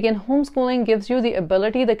 लेकिन home schooling gives you the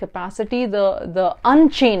ability, the capacity, the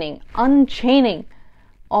अनचेनिंग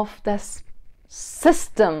of this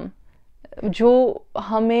system जो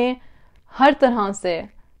हमें हर तरह से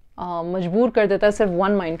मजबूर कर देता है सिर्फ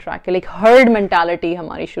वन माइंड ट्रैक के, लाइक हर्ड मेंटालिटी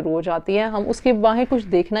हमारी शुरू हो जाती है, हम उसके बाहर कुछ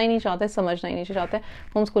देखना ही नहीं चाहते, समझना ही नहीं चाहते.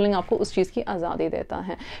 होम स्कूलिंग आपको उस चीज़ की आज़ादी देता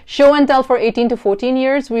है. Show and tell for 18 to 14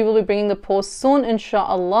 years. We will be bringing the post soon,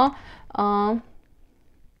 inshallah.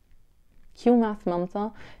 Q math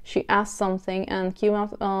Mamta, she asked something, and Q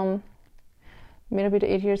math, मेरा बेटा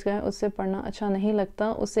 8 years का है, उससे पढ़ना अच्छा नहीं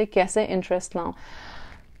लगता, उससे कैसे इंटरेस्ट लाऊं?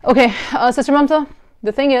 Okay, sister Mamta,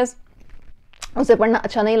 the thing is, उसे पढ़ना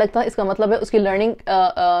अच्छा नहीं लगता, इसका मतलब है उसकी लर्निंग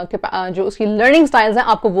जो उसकी लर्निंग स्टाइल्स हैं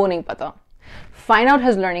आपको वो नहीं पता. Find out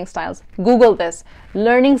his learning styles. Google this.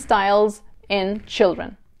 Learning styles in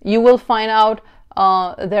children. You will find out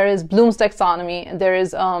there is Bloom's taxonomy. There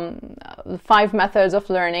is 5 methods of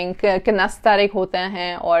learning. Kinesthetic होते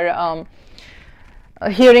हैं और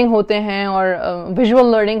hearing होते हैं और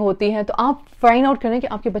visual learning होती है. तो आप find out करें कि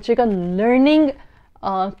आपके बच्चे का learning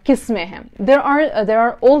किस में है. There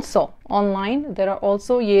are also online, there are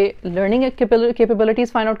also ये learning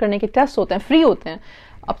capabilities find out करने के टेस्ट होते हैं, फ्री होते हैं.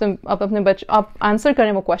 अपने बच्चे आप आंसर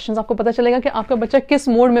करें वो क्वेश्चंस, आपको पता चलेगा कि आपका बच्चा किस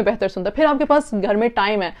मोड में बेहतर सुनता है. फिर आपके पास घर में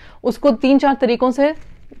टाइम है, उसको 3-4 तरीकों से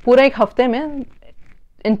पूरा एक हफ्ते में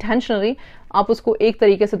इंटेंशनली आप उसको एक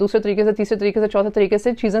तरीके से, दूसरे तरीके से, तीसरे तरीके से, चौथे तरीके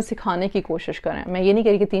से चीज़ें सिखाने की कोशिश करें. मैं ये नहीं कह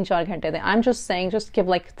रही कि 3-4 घंटे दें. I am just saying just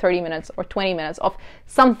give like 30 minutes or 20 minutes of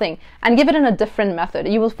something and give it in a different method.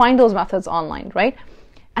 You will find those methods online, right?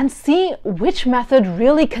 And see which method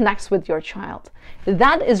really connects with your child.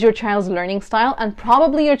 That is your child's learning style, and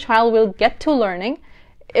probably your child will get to learning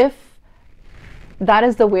if that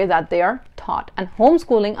is the way that they are taught. And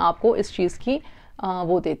homeschooling आपको इस चीज़ की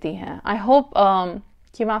वो देती है. I hope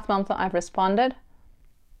Kimath Mamta, I've responded.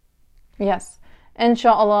 Yes.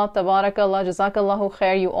 Inshallah, tabarakallah, jazakallahu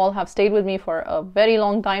khair. You all have stayed with me for a very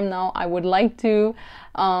long time now. I would like to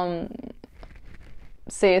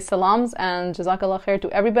say salams and jazakallah khair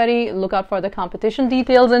to everybody. Look out for the competition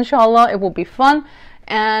details, inshallah. It will be fun.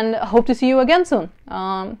 And hope to see you again soon.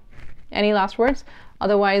 Any last words?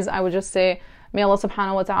 Otherwise, I would just say, may Allah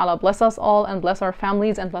subhanahu wa ta'ala bless us all and bless our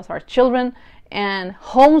families and bless our children. And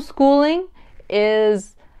homeschooling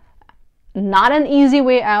is not an easy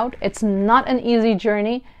way out. It's not an easy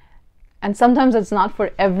journey, and sometimes it's not for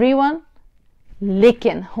everyone.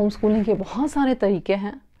 लेकिन homeschooling के बहुत सारे तरीके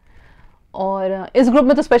हैं, और इस group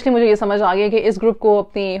में तो स्पेशली मुझे ये समझ आ गया कि इस ग्रुप को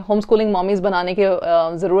अपनी homeschooling मॉमीज बनाने की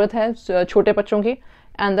ज़रूरत है, छोटे बच्चों की.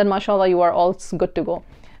 And then mashallah you are all good to go.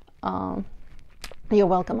 You're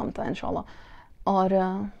welcome Mamta, inshallah. और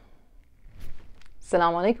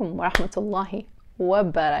assalamu alaikum wa rahmatullahi wa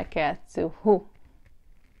barakatuhu.